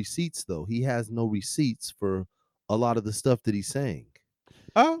had receipts though. He has no receipts for a lot of the stuff that he's saying.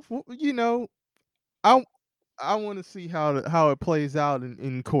 Well, you know, I want to see how it plays out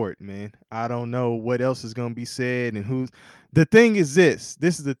in court, man. I don't know what else is going to be said and who's. The thing is this.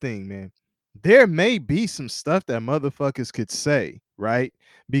 This is the thing, man. There may be some stuff that motherfuckers could say, right?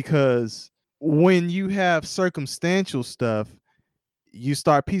 Because when you have circumstantial stuff, you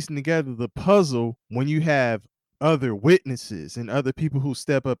start piecing together the puzzle when you have other witnesses and other people who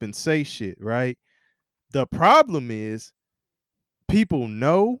step up and say shit, right? The problem is people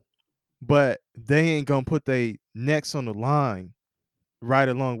know, but they ain't gonna put their necks on the line right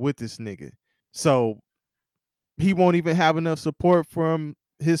along with this nigga. So he won't even have enough support from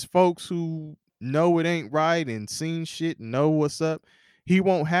his folks who know it ain't right and seen shit and know what's up. He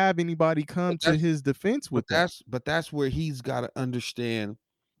won't have anybody come to his defense with that. But that's where he's got to understand.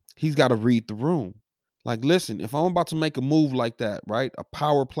 He's got to read the room. Like, listen, if I'm about to make a move like that, right, a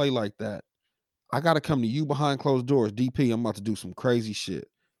power play like that, I got to come to you behind closed doors. DP, I'm about to do some crazy shit.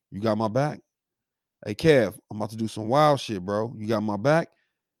 You got my back? Hey, Kev, I'm about to do some wild shit, bro. You got my back?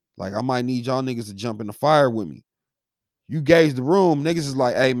 Like, I might need y'all niggas to jump in the fire with me. You gauge the room. Niggas is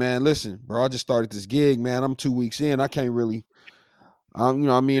like, hey, man, listen, bro, I just started this gig, man. I'm 2 weeks in. I can't really, you know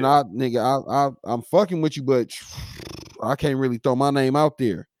what I mean? I'm fucking with you, but I can't really throw my name out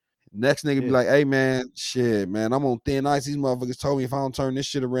there. Next nigga be like, hey, man, shit, man, I'm on thin ice. These motherfuckers told me if I don't turn this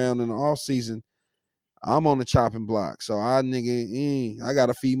shit around in the off season, I'm on the chopping block. So I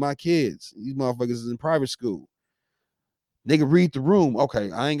gotta feed my kids. These motherfuckers is in private school. Nigga, read the room.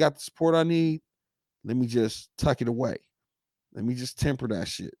 Okay, I ain't got the support I need. Let me just tuck it away. Let me just temper that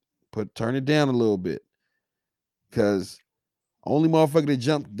shit. Turn it down a little bit. Cause only motherfucker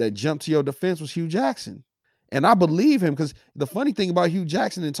that jumped to your defense was Hugh Jackson. And I believe him, because the funny thing about Hugh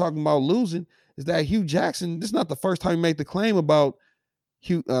Jackson and talking about losing is that Hugh Jackson, this is not the first time he made the claim about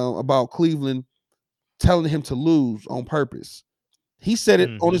Cleveland telling him to lose on purpose. He said it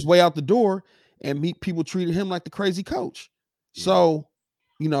on his way out the door, and people treated him like the crazy coach. Yeah. So,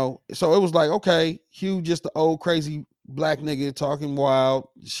 so it was like, okay, Hugh just the old crazy black nigga talking wild,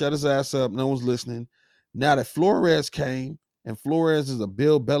 shut his ass up, no one's listening. Now that Flores came, and Flores is a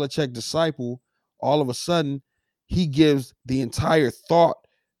Bill Belichick disciple, all of a sudden, he gives the entire thought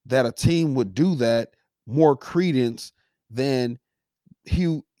that a team would do that more credence than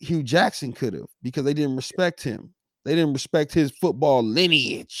Hugh Jackson could have, because they didn't respect him. They didn't respect his football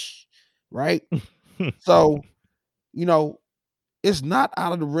lineage, right? So, it's not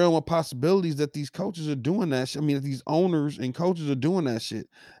out of the realm of possibilities that these coaches are doing that shit. I mean, these owners and coaches are doing that shit,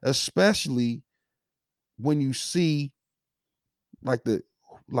 especially when you see who's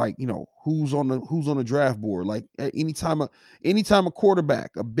on the draft board. Like anytime a quarterback,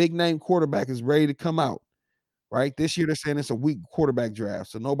 a big name quarterback is ready to come out, right? This year they're saying it's a weak quarterback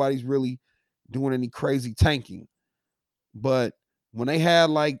draft, so nobody's really doing any crazy tanking. But when they had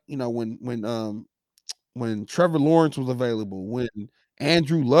when Trevor Lawrence was available, when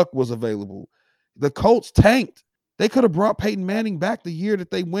Andrew Luck was available, the Colts tanked. They could have brought Peyton Manning back the year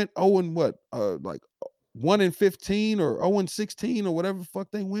that they went 1-15 or 0-16 or whatever the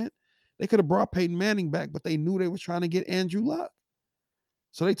fuck they went. They could have brought Peyton Manning back, but they knew they were trying to get Andrew Luck.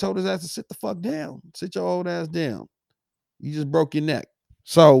 So they told his ass to sit the fuck down. Sit your old ass down. You just broke your neck.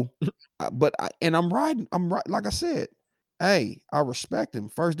 So, I'm right. Like I said, hey, I respect him.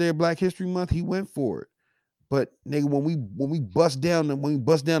 First day of Black History Month, he went for it. But nigga, when we bust down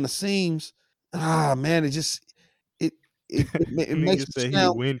the seams, man, it makes it say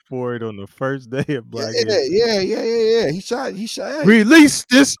sound. He went for it on the first day of Black History. Yeah. He shot. Hey. Release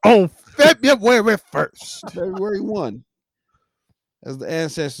this on February 1st. February 1. As the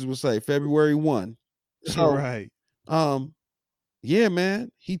ancestors would say, February 1. So, right. Yeah,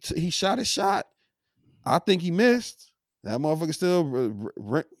 man. He shot his shot. I think he missed. That motherfucker still,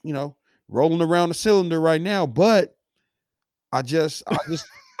 rolling around the cylinder right now. But I don't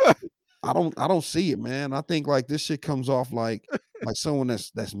see it, man. I think like this shit comes off like someone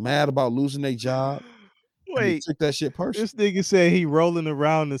that's mad about losing their job. Wait, took that shit personal. This nigga said he rolling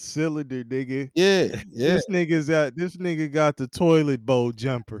around the cylinder, nigga. Yeah. This nigga got the toilet bowl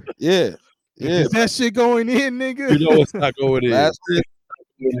jumper. Yeah. Is that shit going in, nigga? You know it's not going in.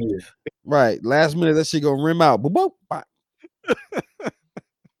 Right. Last minute, that shit gonna rim out. Boop, boop.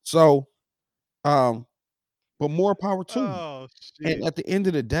 So, but more power to oh, shit. And at the end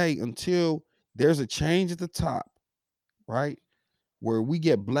of the day, until there's a change at the top, right? where we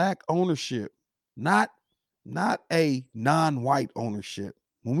get black ownership, not a non-white ownership.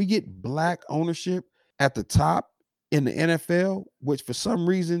 When we get black ownership at the top in the NFL, which for some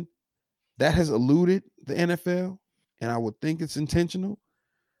reason that has eluded the NFL, and I would think it's intentional.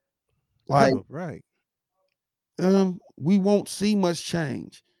 Like, Oh, right. we won't see much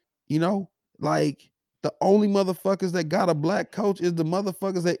change. You know, like the only motherfuckers that got a black coach is the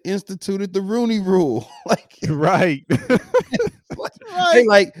motherfuckers that instituted the Rooney Rule. Like, Right. they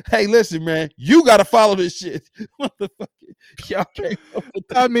like, hey, listen, man, you got to follow this shit. Motherfucker, y'all came up with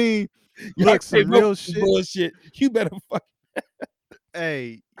I mean, y'all look, some came up real with this shit. bullshit. You better fuck.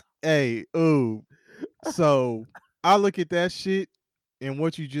 Hey, ooh. So I look at that shit, and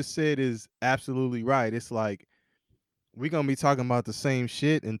what you just said is absolutely right. It's like we're gonna be talking about the same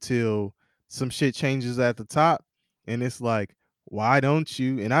shit until some shit changes at the top. And it's like, why don't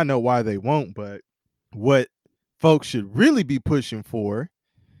you? And I know why they won't, but what folks should really be pushing for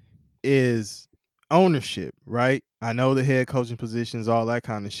is ownership, right? I know the head coaching positions, all that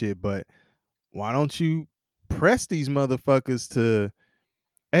kind of shit, but why don't you press these motherfuckers to,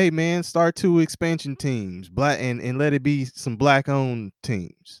 hey man, start 2 expansion teams, black, and let it be some black owned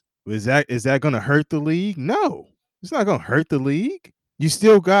teams. Is that gonna hurt the league? No, it's not gonna hurt the league. You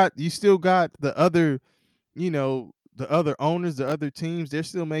still got the other, the other owners, the other teams, they're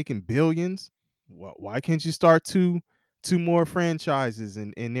still making billions. Why can't you start two more franchises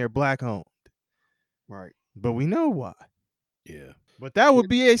and they're black owned? Right. But we know why. Yeah. But that would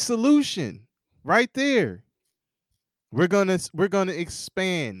be a solution right there. We're gonna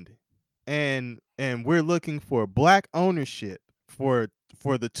expand, and we're looking for black ownership for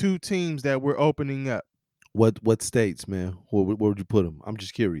the 2 teams that we're opening up. What states, man? Where would you put them? I'm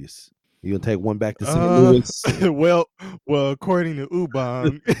just curious. You gonna take one back to St. Louis? well, according to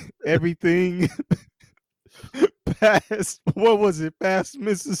Ubang, everything past, what was it, past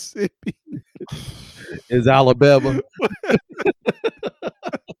Mississippi Is Alabama?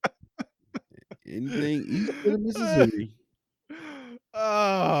 Anything east of the Mississippi.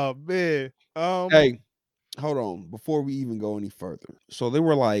 Oh man. Hey, hold on. Before we even go any further, so there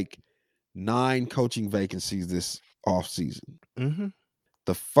were like 9 coaching vacancies this offseason. Mm-hmm.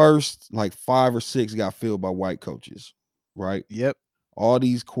 The first like 5 or 6 got filled by white coaches, right? Yep. All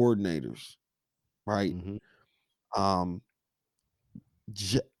these coordinators, right? Mhm.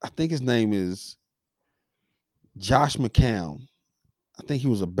 I think his name is Josh McCown. I think he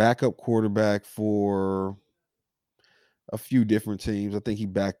was a backup quarterback for a few different teams. I think he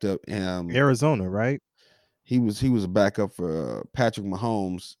backed up Arizona, right? he was a backup for Patrick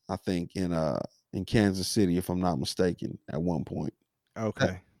Mahomes, I think, in Kansas City, if I'm not mistaken, at one point.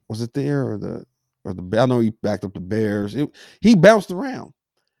 Okay. Was it there or the I know he backed up the Bears. He bounced around.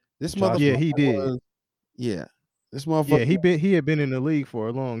 This motherfucker. Yeah, he did. This motherfucker. Yeah, he had been in the league for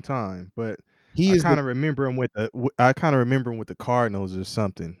a long time, but he I is kind of remember him with the Cardinals or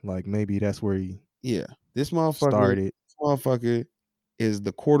something. Like maybe that's where he this motherfucker started. This motherfucker is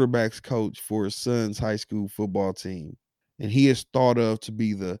the quarterback's coach for his son's high school football team, and he is thought of to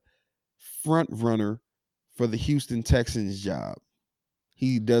be the front runner for the Houston Texans job.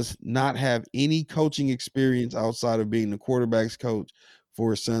 He does not have any coaching experience outside of being the quarterback's coach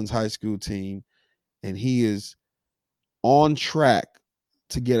for his son's high school team, and he is on track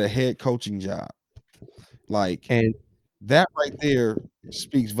to get a head coaching job. Like, And that right there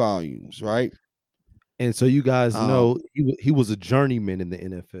speaks volumes, right? and so you guys know he was a journeyman in the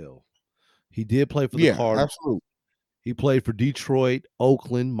NFL. He did play for the Cardinals. Absolutely. He played for Detroit,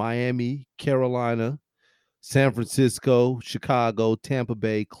 Oakland, Miami, Carolina, San Francisco, Chicago, Tampa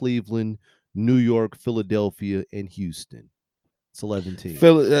Bay, Cleveland, New York, Philadelphia, and Houston. It's 11 teams.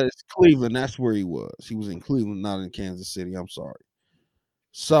 It's Cleveland. That's where he was. He was in Cleveland, not in Kansas City. I'm sorry.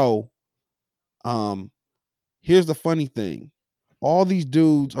 So, here's the funny thing. All these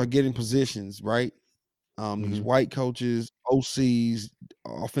dudes are getting positions, right? These white coaches, OCs,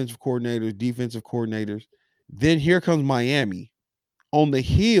 offensive coordinators, defensive coordinators. Then here comes Miami on the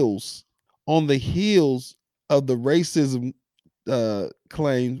heels of the racism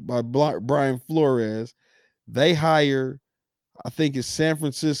claims by Brian Flores. They hire, I think it's San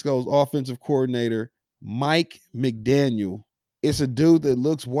Francisco's offensive coordinator, Mike McDaniel. It's a dude that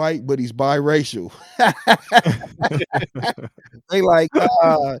looks white, but he's biracial. They like,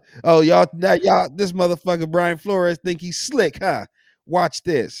 y'all, this motherfucker Brian Flores think he's slick, huh? Watch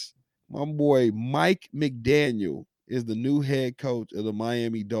this. My boy Mike McDaniel is the new head coach of the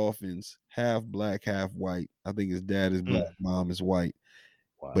Miami Dolphins, half black, half white. I think his dad is black, mom is white,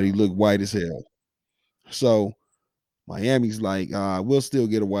 but he looked white as hell. So Miami's like, we'll still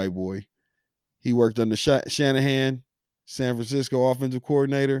get a white boy. He worked under Shanahan. San Francisco offensive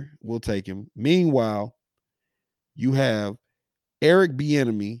coordinator. We'll take him. Meanwhile, you have Eric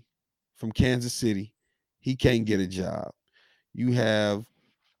Bieniemy from Kansas City. He can't get a job. You have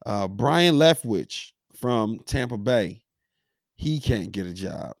Brian Leftwich from Tampa Bay. He can't get a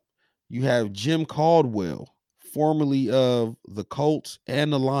job. You have Jim Caldwell, formerly of the Colts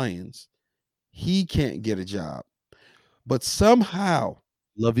and the Lions. He can't get a job. But somehow,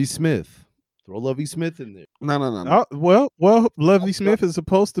 Lovie Smith. Throw Lovie Smith in there. no. Well, Lovie Smith is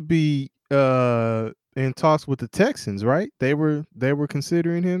supposed to be in talks with the Texans, right? They were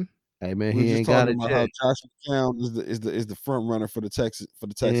considering him. Hey man, We he were ain't just got talking it about how yet. Josh McCown is the front runner for the Texans.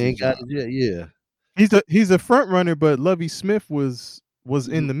 He ain't got job. it yet. Yeah. He's a front runner, but Lovie Smith was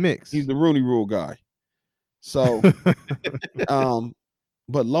in the mix. He's the Rooney Rule guy. So,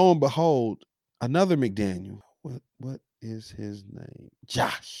 but lo and behold, another McDaniel. What is his name?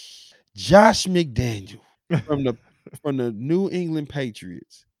 Josh McDaniel from the New England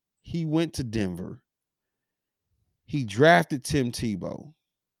Patriots. He went to Denver. He drafted Tim Tebow.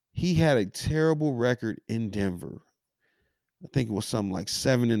 He had a terrible record in Denver. I think it was something like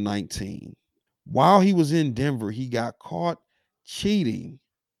 7-19. While he was in Denver, he got caught cheating,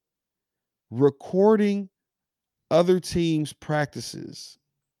 recording other teams' practices.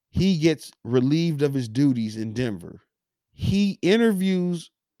 He gets relieved of his duties in Denver. He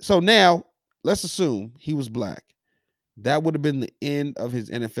interviews. So now let's assume he was black. That would have been the end of his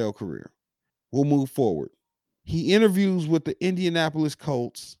NFL career. We'll move forward. He interviews with the Indianapolis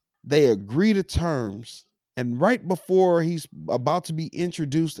Colts. They agree to terms. And right before he's about to be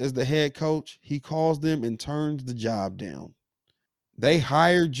introduced as the head coach, he calls them and turns the job down. They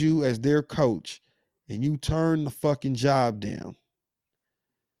hired you as their coach and you turn the fucking job down.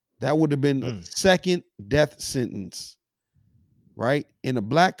 That would have been a second death sentence, right? In a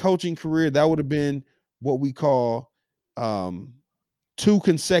black coaching career, that would have been what we call 2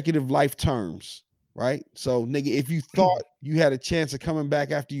 consecutive life terms, right? So, nigga, if you thought you had a chance of coming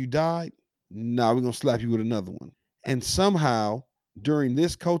back after you died, nah, we're going to slap you with another one. And somehow, during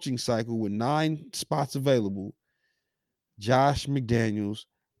this coaching cycle with 9 spots available, Josh McDaniels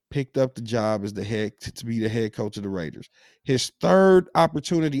picked up the job as to be the head coach of the Raiders. His third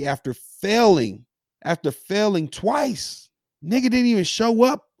opportunity after failing twice. Nigga didn't even show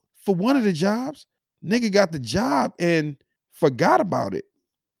up for one of the jobs. Nigga got the job and forgot about it.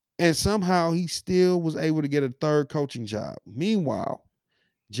 And somehow he still was able to get a third coaching job. Meanwhile,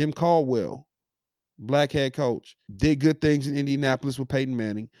 Jim Caldwell, black head coach, did good things in Indianapolis with Peyton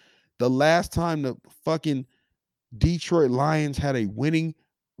Manning. The last time the fucking Detroit Lions had a winning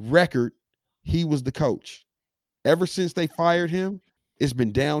record, he was the coach. Ever since they fired him, it's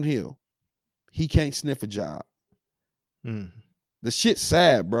been downhill. He can't sniff a job. The shit's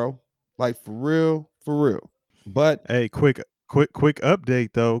sad, bro. Like for real. But hey, quick update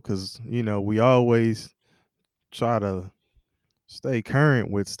though, because we always try to stay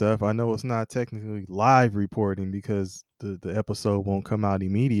current with stuff. I know it's not technically live reporting because the episode won't come out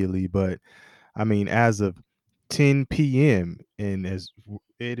immediately, but I mean, as of 10 p.m. and as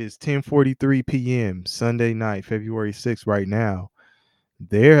it is 10:43 p.m. Sunday night, February 6th right now,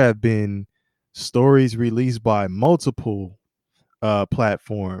 there have been stories released by multiple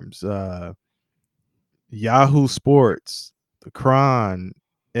platforms, Yahoo Sports, The Cron,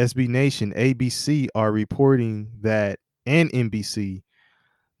 SB Nation, ABC are reporting that, and NBC,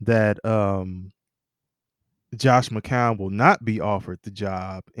 that Josh McCown will not be offered the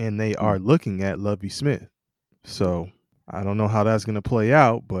job and they are looking at Lovie Smith. So I don't know how that's going to play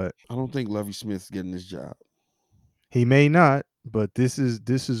out, but I don't think Lovie Smith's getting this job. He may not, but this is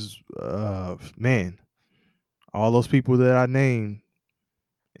man, all those people that I named,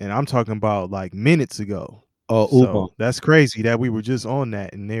 and I'm talking about like minutes ago. So that's crazy that we were just on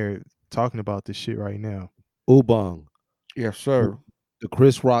that and they're talking about this shit right now. Ubang. Yes, sir. The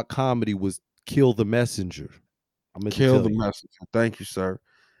Chris Rock comedy was Kill the Messenger. Kill the Messenger. Thank you, sir.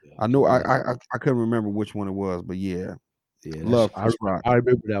 I know I couldn't remember which one it was, but yeah. Love Chris Rock. I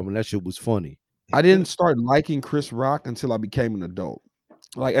remember that one. That shit was funny. I didn't start liking Chris Rock until I became an adult.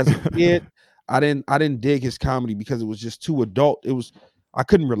 Like as a kid, I didn't dig his comedy because it was just too adult. I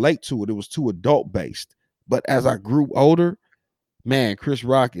couldn't relate to it. It was too adult based. But as I grew older, man, Chris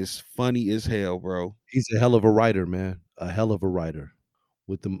Rock is funny as hell, bro. He's a hell of a writer, man. A hell of a writer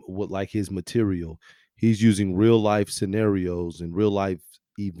with like his material. He's using real life scenarios and real life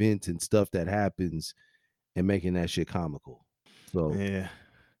events and stuff that happens and making that shit comical. So yeah,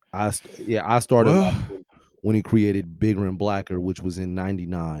 I started when he created Bigger and Blacker, which was in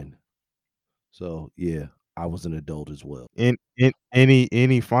 '99. So yeah, I was an adult as well.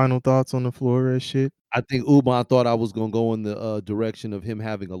 Any final thoughts on the Flores shit? I think Uban thought I was gonna go in the direction of him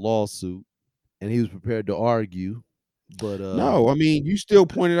having a lawsuit, and he was prepared to argue. But No, I mean, you still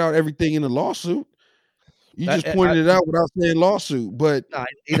pointed out everything in the lawsuit. You just I- pointed it out without saying lawsuit. But nah,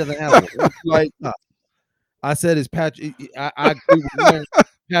 he doesn't have one. like, Nah. I said it's Patrick. I agree with Larry.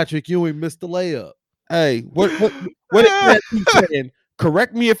 Patrick Ewing missed the layup. hey, what did Grant keep saying?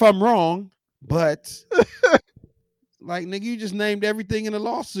 Correct me if I'm wrong, but like, nigga, you just named everything in the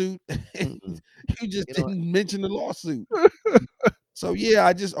lawsuit. Mm-mm. You just You know what? didn't mention the lawsuit. So yeah,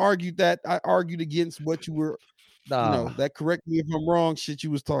 I just argued that. I argued against what you were, Nah. that correct me if I'm wrong shit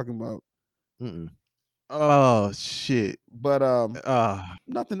you was talking about. Mm-mm. Oh shit. But Ah,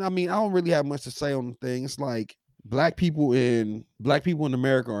 nothing. I mean, I don't really have much to say on the thing. It's like black people in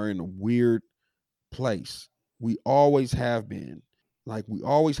America are in a weird place. We always have been. Like we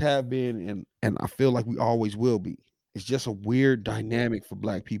always have been, and I feel like we always will be. It's just a weird dynamic for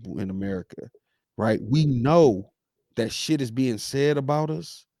black people in America, right? We know that shit is being said about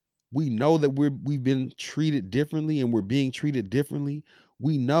us. We know that we've been treated differently and we're being treated differently.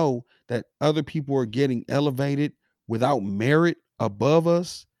 We know that other people are getting elevated without merit above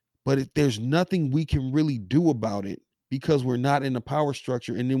us, but there's nothing we can really do about it because we're not in the power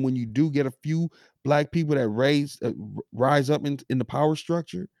structure. And then when you do get a few black people that rise up in the power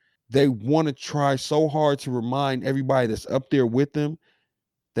structure, they want to try so hard to remind everybody that's up there with them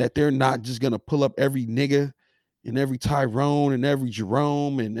that they're not just gonna pull up every nigga and every Tyrone and every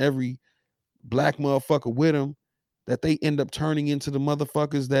Jerome and every black motherfucker with them, that they end up turning into the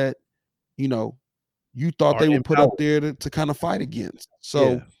motherfuckers that, you thought Are they would put up empowered. there to kind of fight against.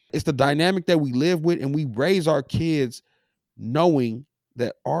 So yeah. it's the dynamic that we live with, and we raise our kids knowing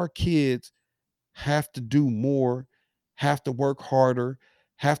that our kids have to do more, have to work harder,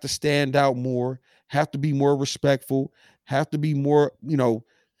 have to stand out more, have to be more respectful, have to be more,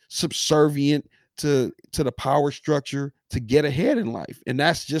 subservient to the power structure to get ahead in life. And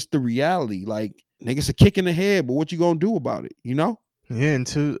that's just the reality. Like, niggas a kick in the head, but what you gonna do about it? Yeah, and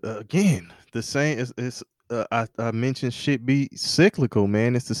to again, the same it's I mentioned shit be cyclical,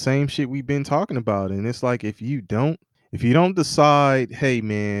 man. It's the same shit we've been talking about. And it's like if you don't decide, hey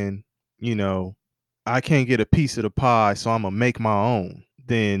man, you know, I can't get a piece of the pie, so I'm gonna make my own,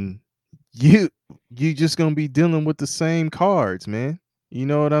 then you just gonna be dealing with the same cards, man. You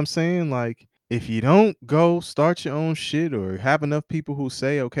know what I'm saying? Like if you don't go start your own shit or have enough people who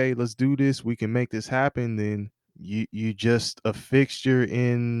say, okay, let's do this, we can make this happen, then you just a fixture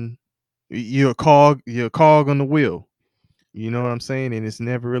in you're a cog on the wheel. You know what I'm saying? And it's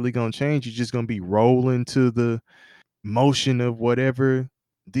never really gonna change. You're just gonna be rolling to the motion of whatever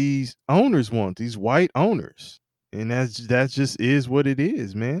these owners want, these white owners. And that just is what it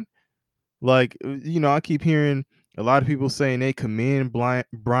is, man. Like I keep hearing a lot of people saying they commend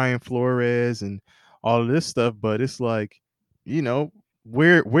Brian Flores and all of this stuff, but it's like,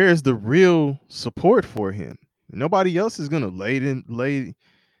 where's the real support for him? Nobody else is gonna lay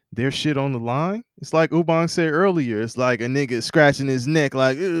their shit on the line. It's like Ubang said earlier. It's like a nigga scratching his neck,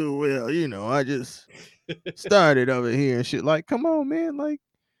 like, oh well, I just started over here and shit. Like, come on, man. Like,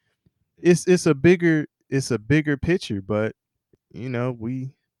 it's a bigger picture, but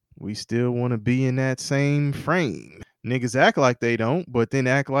we still want to be in that same frame. Niggas act like they don't, but then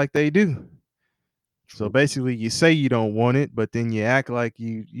act like they do. So basically, you say you don't want it, but then you act like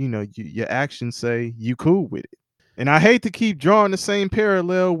your actions say you cool with it. And I hate to keep drawing the same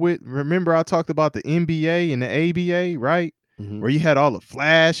parallel with, remember I talked about the NBA and the ABA, right? Mhm. Where you had all the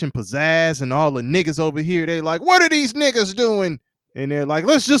flash and pizzazz and all the niggas over here. They like, what are these niggas doing? And they're like,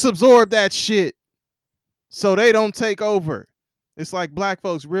 let's just absorb that shit so they don't take over. It's like black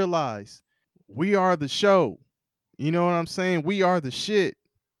folks realize we are the show. You know what I'm saying? We are the shit.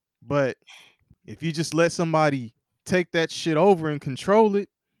 But if you just let somebody take that shit over and control it,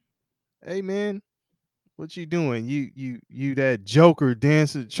 hey man, what you doing? You that Joker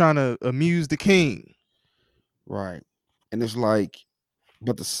dancer trying to amuse the king. Right. And it's like,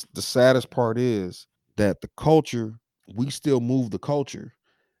 but the saddest part is that the culture, we still move the culture.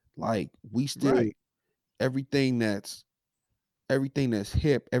 Like we still Right. everything that's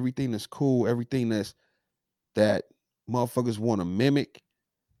hip, everything that's cool, everything that motherfuckers want to mimic,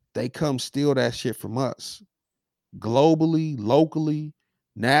 they come steal that shit from us. Globally, locally,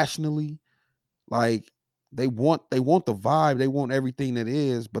 nationally. Like they want the vibe, they want everything that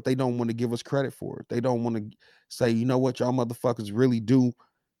is, but they don't want to give us credit for it. They don't want to say, you know what, y'all motherfuckers really do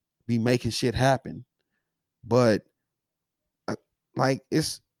be making shit happen. But like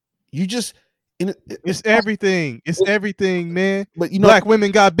it's you just It's everything. It's everything, man. But Black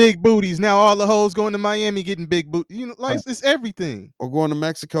women got big booties. Now all the hoes going to Miami getting big booty. Like it's everything. or going to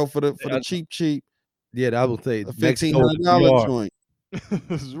Mexico for the cheap. Yeah, I would say A Mexico is the $1,500 PR. joint.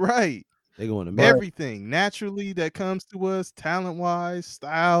 Right. They're going to Mexico. Everything naturally that comes to us, talent wise,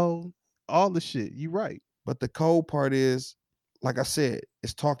 style, all the shit. You right. But the cold part is, like I said,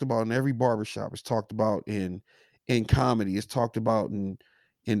 it's talked about in every barbershop. It's talked about in comedy. It's talked about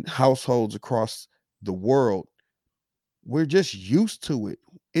in households across the world. We're just used to it.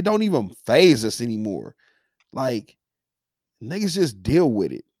 It don't even phase us anymore. Like, niggas just deal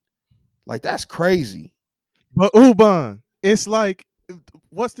with it. Like, that's crazy. But Ubang, it's like,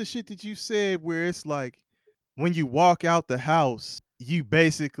 what's the shit that you said where it's like when you walk out the house, you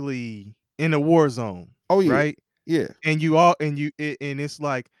basically in a war zone. Oh yeah. Right? Yeah. And it's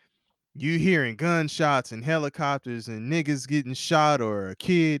like you hearing gunshots and helicopters and niggas getting shot or a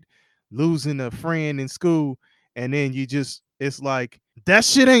kid losing a friend in school, and then it's like that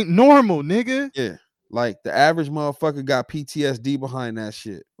shit ain't normal, nigga. Yeah. Like the average motherfucker got PTSD behind that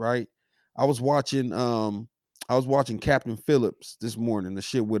shit, right? I was watching Captain Phillips this morning, the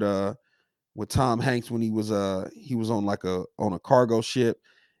shit with Tom Hanks when he was on like on a cargo ship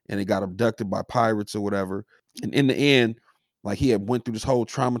and it got abducted by pirates or whatever. And in the end, like he had went through this whole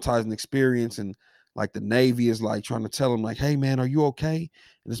traumatizing experience, and like the Navy is like trying to tell him like, hey man, are you okay?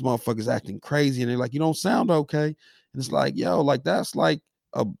 And this motherfucker's acting crazy, and they're like, you don't sound okay. And it's like, yo, like that's like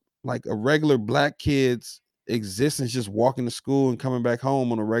a regular black kid's existence, just walking to school and coming back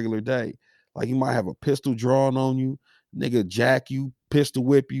home on a regular day. Like you might have a pistol drawn on you, nigga jack you, pistol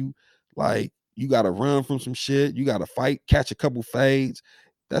whip you, like you gotta run from some shit, you gotta fight, catch a couple fades.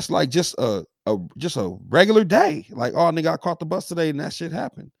 That's like just a regular day. Like, oh nigga, I caught the bus today and that shit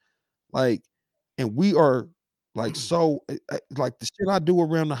happened. Like, and we are like so like the shit I do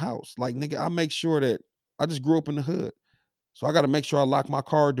around the house. Like nigga, I make sure that I just grew up in the hood. So I got to make sure I lock my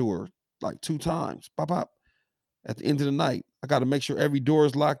car door like 2 times. Pop, pop. At the end of the night, I got to make sure every door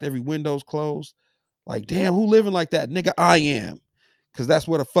is locked, every window's closed. Like, damn, who living like that? Nigga, I am. Because that's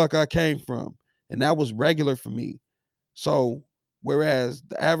where the fuck I came from. And that was regular for me. So, whereas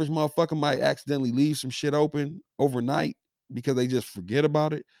the average motherfucker might accidentally leave some shit open overnight because they just forget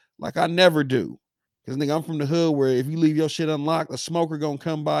about it. Like, I never do. Because, nigga, I'm from the hood where if you leave your shit unlocked, a smoker gonna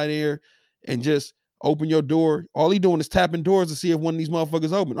come by there and just open your door. All he doing is tapping doors to see if one of these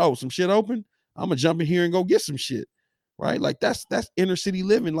motherfuckers open. Oh, some shit open? I'm gonna jump in here and go get some shit. Right? Like that's inner city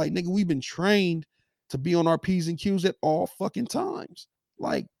living. Like, nigga, we've been trained to be on our P's and Q's at all fucking times.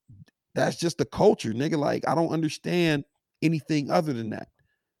 Like, that's just the culture, nigga. Like, I don't understand anything other than that.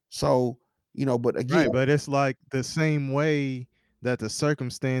 So, you know, but again, Right, but it's like the same way that the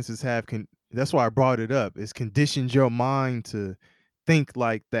circumstances have that's why I brought it up. It's conditioned your mind to think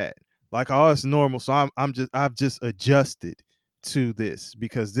like that. Like, oh, it's normal. So I've just adjusted to this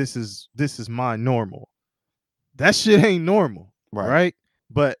because this is my normal. That shit ain't normal, right?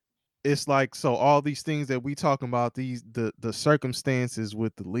 But it's like, so all these things that we talking about, the circumstances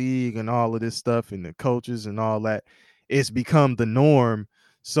with the league and all of this stuff and the coaches and all that, it's become the norm.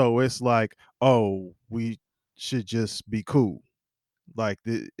 So it's like, oh, we should just be cool. Like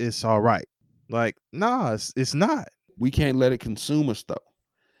it's all right. Like, nah, it's not. We can't let it consume us though.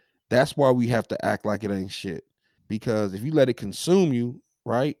 That's why we have to act like it ain't shit. Because if you let it consume you,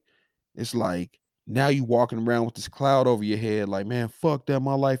 right? It's like now you walking around with this cloud over your head, like, man, fuck that.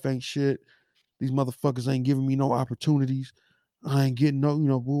 My life ain't shit. These motherfuckers ain't giving me no opportunities. I ain't getting no,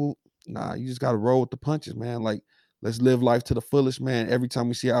 boo. Nah, you just gotta roll with the punches, man. Like, let's live life to the fullest, man. Every time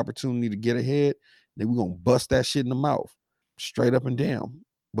we see an opportunity to get ahead, then we're gonna bust that shit in the mouth, straight up and down.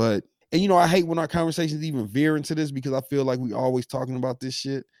 But and I hate when our conversations even veer into this because I feel like we always talking about this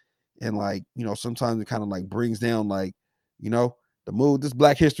shit. And like, sometimes it kind of like brings down like, the mood. This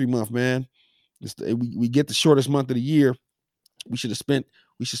Black History Month, man. We get the shortest month of the year. We should spend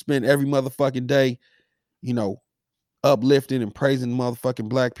every motherfucking day, uplifting and praising motherfucking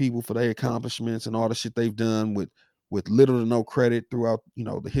black people for their accomplishments and all the shit they've done with little to no credit throughout,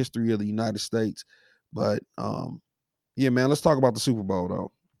 the history of the United States. But yeah, man, let's talk about the Super Bowl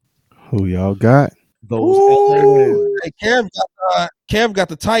though. Who y'all got? Those Hey, Kev got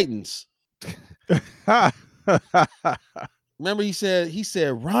the Titans. Remember he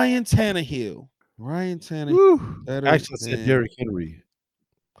said Ryan Tannehill. Actually, I said Derrick Henry.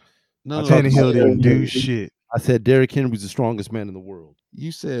 No, Tannehill didn't do shit. I said Derrick Henry's the strongest man in the world.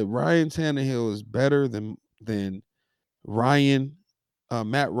 You said Ryan Tannehill is better than Ryan,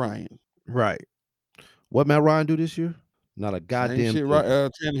 Matt Ryan. Right. What Matt Ryan do this year? Not a goddamn shit. thing.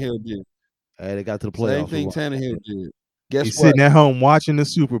 Tannehill did. Hey, they got to the playoffs. Same thing Tannehill did. Guess He's what? sitting at home watching the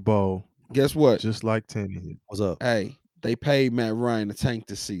Super Bowl. Guess what? Just like Tannehill. What's up? Hey, they paid Matt Ryan to tank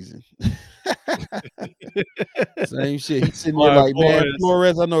this season. Same shit. He's sitting there like, man,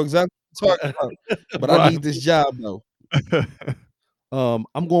 Flores, I know exactly talk about. But I Right. need this job though.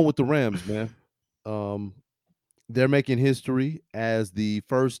 I'm going with the Rams, man. They're making history as the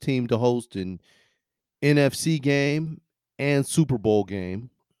first team to host an NFC game and Super Bowl game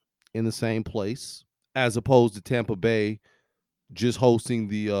in the same place, as opposed to Tampa Bay just hosting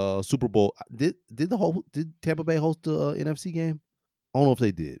the Super Bowl. Did Tampa Bay host the NFC game? I don't know if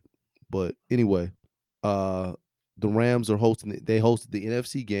they did, but anyway, the Rams are hosting it. They hosted the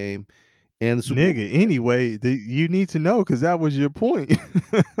NFC game and the Super Bowl, Nigga, anyway, you need to know because that was your point.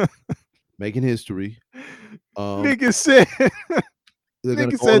 making history. Nigga said They're gonna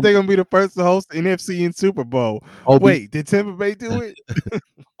nigga go said on they're gonna be the first to host the NFC and Super Bowl. Wait, did Tampa Bay do it?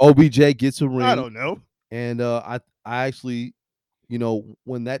 OBJ gets a ring. I don't know. And I actually,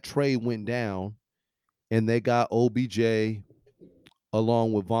 when that trade went down and they got OBJ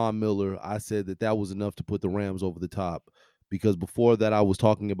along with Von Miller, I said that was enough to put the Rams over the top, because before that I was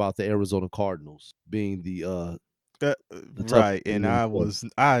talking about the Arizona Cardinals being the toughest Right, team and in the play.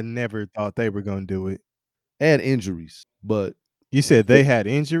 I never thought they were gonna do it. They had injuries, but You said they had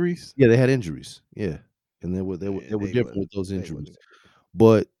injuries? yeah, they had injuries. Yeah. And they were different with those injuries.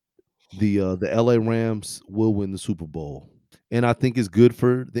 But the LA Rams will win the Super Bowl. And I think it's good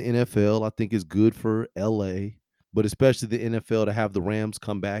for the NFL. I think it's good for LA, but especially the NFL to have the Rams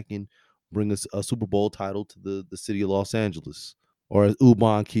come back and bring us a Super Bowl title to the city of Los Angeles. Or as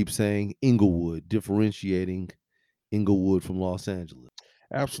Ubon keeps saying, Inglewood, differentiating Inglewood from Los Angeles.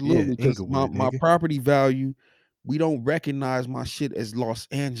 Absolutely, because Inglewood, my nigga. property value, we don't recognize my shit as Los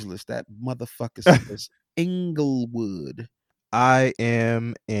Angeles. That motherfucker says Inglewood. I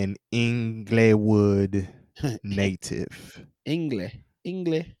am an Inglewood native. Inglewood.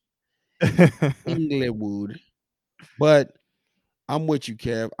 But I'm with you,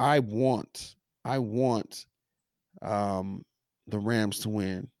 Kev. I want the Rams to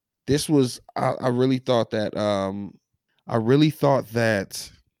win. This was I really thought that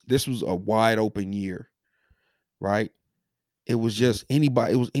this was a wide open year, right? It was just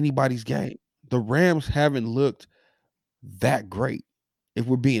anybody's game. The Rams haven't looked that great, if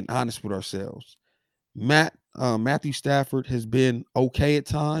we're being honest with ourselves. Matthew Stafford has been okay at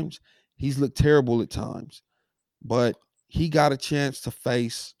times. He's looked terrible at times, but he got a chance to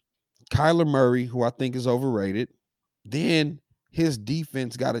face Kyler Murray, who I think is overrated. Then his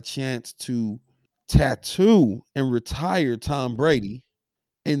defense got a chance to tattoo and retire Tom Brady.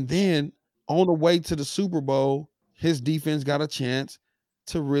 And then on the way to the Super Bowl, his defense got a chance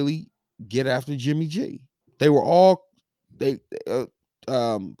to really get after Jimmy G. They were all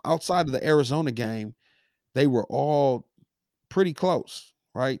outside of the Arizona game, they were all pretty close,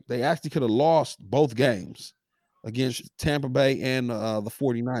 right? They actually could have lost both games against Tampa Bay and the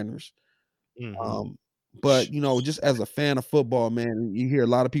 49ers. But just as a fan of football, man, you hear a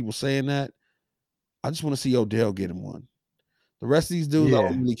lot of people saying that. I just want to see Odell get him one. The rest of these dudes, I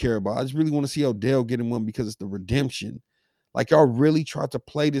don't really care about. I just really want to see Odell get him one because it's the redemption. Like, y'all really tried to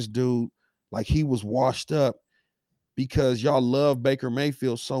play this dude like he was washed up because y'all love Baker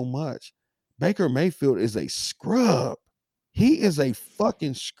Mayfield so much. Baker Mayfield is a scrub. He is a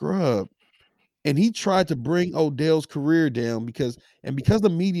fucking scrub. And he tried to bring Odell's career down because the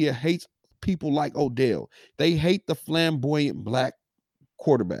media hates people like Odell. They hate the flamboyant black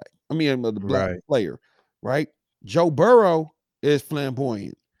quarterback. I mean, the black player, right? Joe Burrow is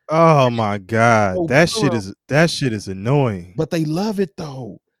flamboyant. Oh my God. That shit is annoying. But they love it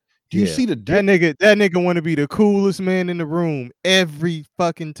though. Do you see the difference? That nigga want to be the coolest man in the room every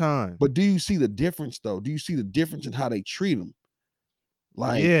fucking time. But do you see the difference though? Do you see the difference in how they treat him?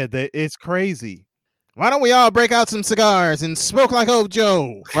 Like, yeah, it's crazy. Why don't we all break out some cigars and smoke like old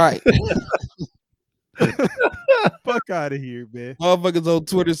Joe? Right. Fuck out of here, man. Motherfuckers on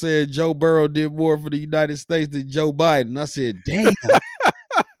Twitter said Joe Burrow did more for the United States than Joe Biden. I said, damn.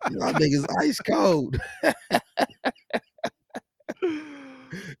 Y'all niggas ice cold.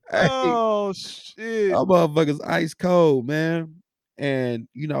 Oh shit. Y'all motherfuckers ice cold, man. And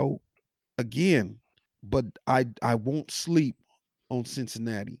again, but I won't sleep on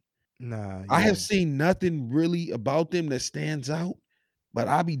Cincinnati. Nah. I have seen nothing really about them that stands out, but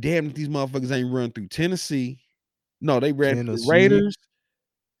I'll be damned if these motherfuckers ain't run through Tennessee. No, they ran through the Raiders,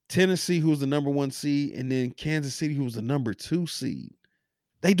 Tennessee, who was the number 1 seed, and then Kansas City, who was the number 2 seed.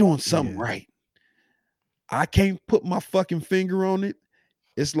 They doing something right. I can't put my fucking finger on it.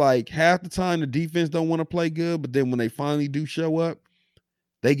 It's like half the time the defense don't want to play good, but then when they finally do show up,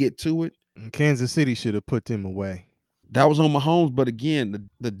 they get to it. Kansas City should have put them away. That was on Mahomes, but again,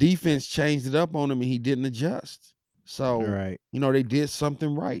 the defense changed it up on him and he didn't adjust. So, they did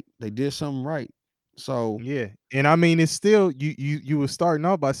something right. So Yeah, and I mean it's still you were starting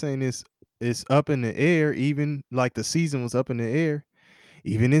off by saying it's up in the air, even like the season was up in the air.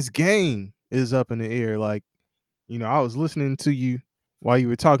 Even this game is up in the air. Like, I was listening to you while you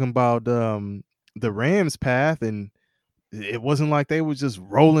were talking about the Rams path, and it wasn't like they was just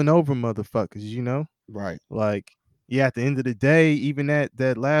rolling over motherfuckers, right. Like, yeah, at the end of the day, even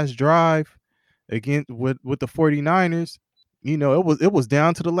that last drive again with the 49ers, it was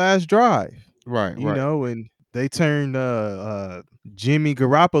down to the last drive. Right. And they turned Jimmy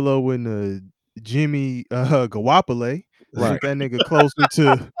Garoppolo into Jimmy Garoppolo. Right. That nigga closer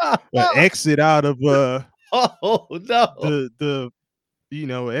to an exit out of Oh no. the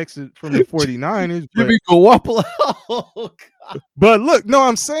exit from the 49ers. Jimmy Garoppolo. But look, no,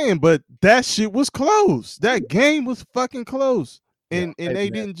 I'm saying, but that shit was close. That game was fucking close. And Yeah, they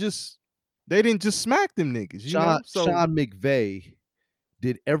didn't just smack them niggas, Sean So McVay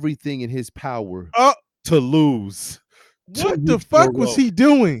did everything in his power Oh. to lose. what 2 the weeks in a fuck was row. he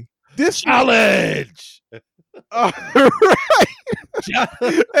doing? This Challenge. right.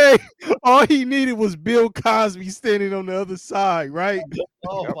 Hey, all he needed was Bill Cosby standing on the other side, right?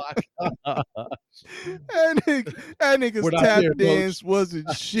 Oh my god. That nigga's We're not tap there, Coach. dance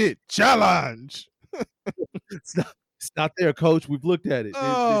wasn't shit. Challenge. It's not there, Coach. We've looked at it.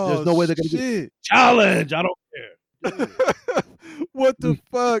 Oh, There's no way they're gonna get shit. challenge. I don't care. What the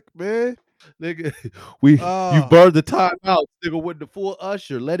fuck, man? Nigga, you Oh. burned the timeout, nigga, with the full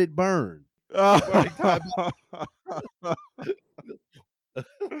usher. Let it burn.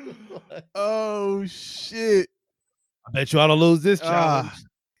 Oh shit. I bet you ought to lose this challenge.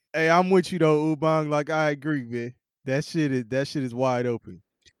 Hey, I'm with you though, Ubang. Like, I agree, man. That shit is wide open.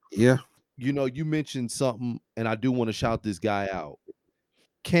 Yeah. You mentioned something, and I do want to shout this guy out.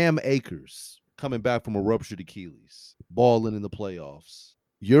 Cam Akers coming back from a ruptured Achilles, balling in the playoffs.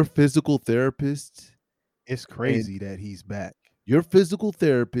 Your physical therapist, It's crazy that he's back. your physical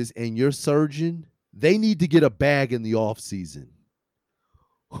therapist and your surgeon, they need to get a bag in the offseason.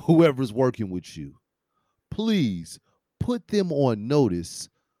 Whoever's working with you, please put them on notice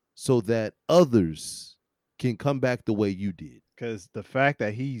so that others can come back the way you did. Because the fact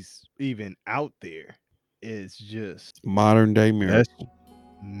that he's even out there is just Modern day miracle.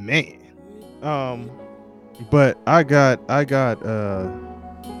 man. But I got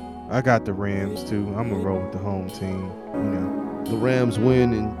the Rams too. I'm gonna roll with the home team. The Rams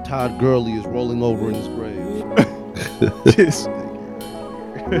win, and Todd Gurley is rolling over in his grave. This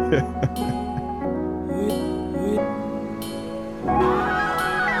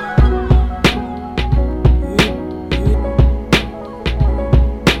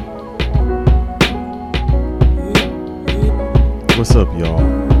What's up, y'all?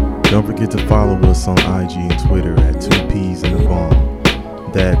 Don't forget to follow us on IG and Twitter at 2Ps in a Bomb.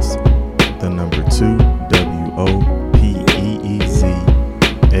 That's the number 2 WOPEEZAND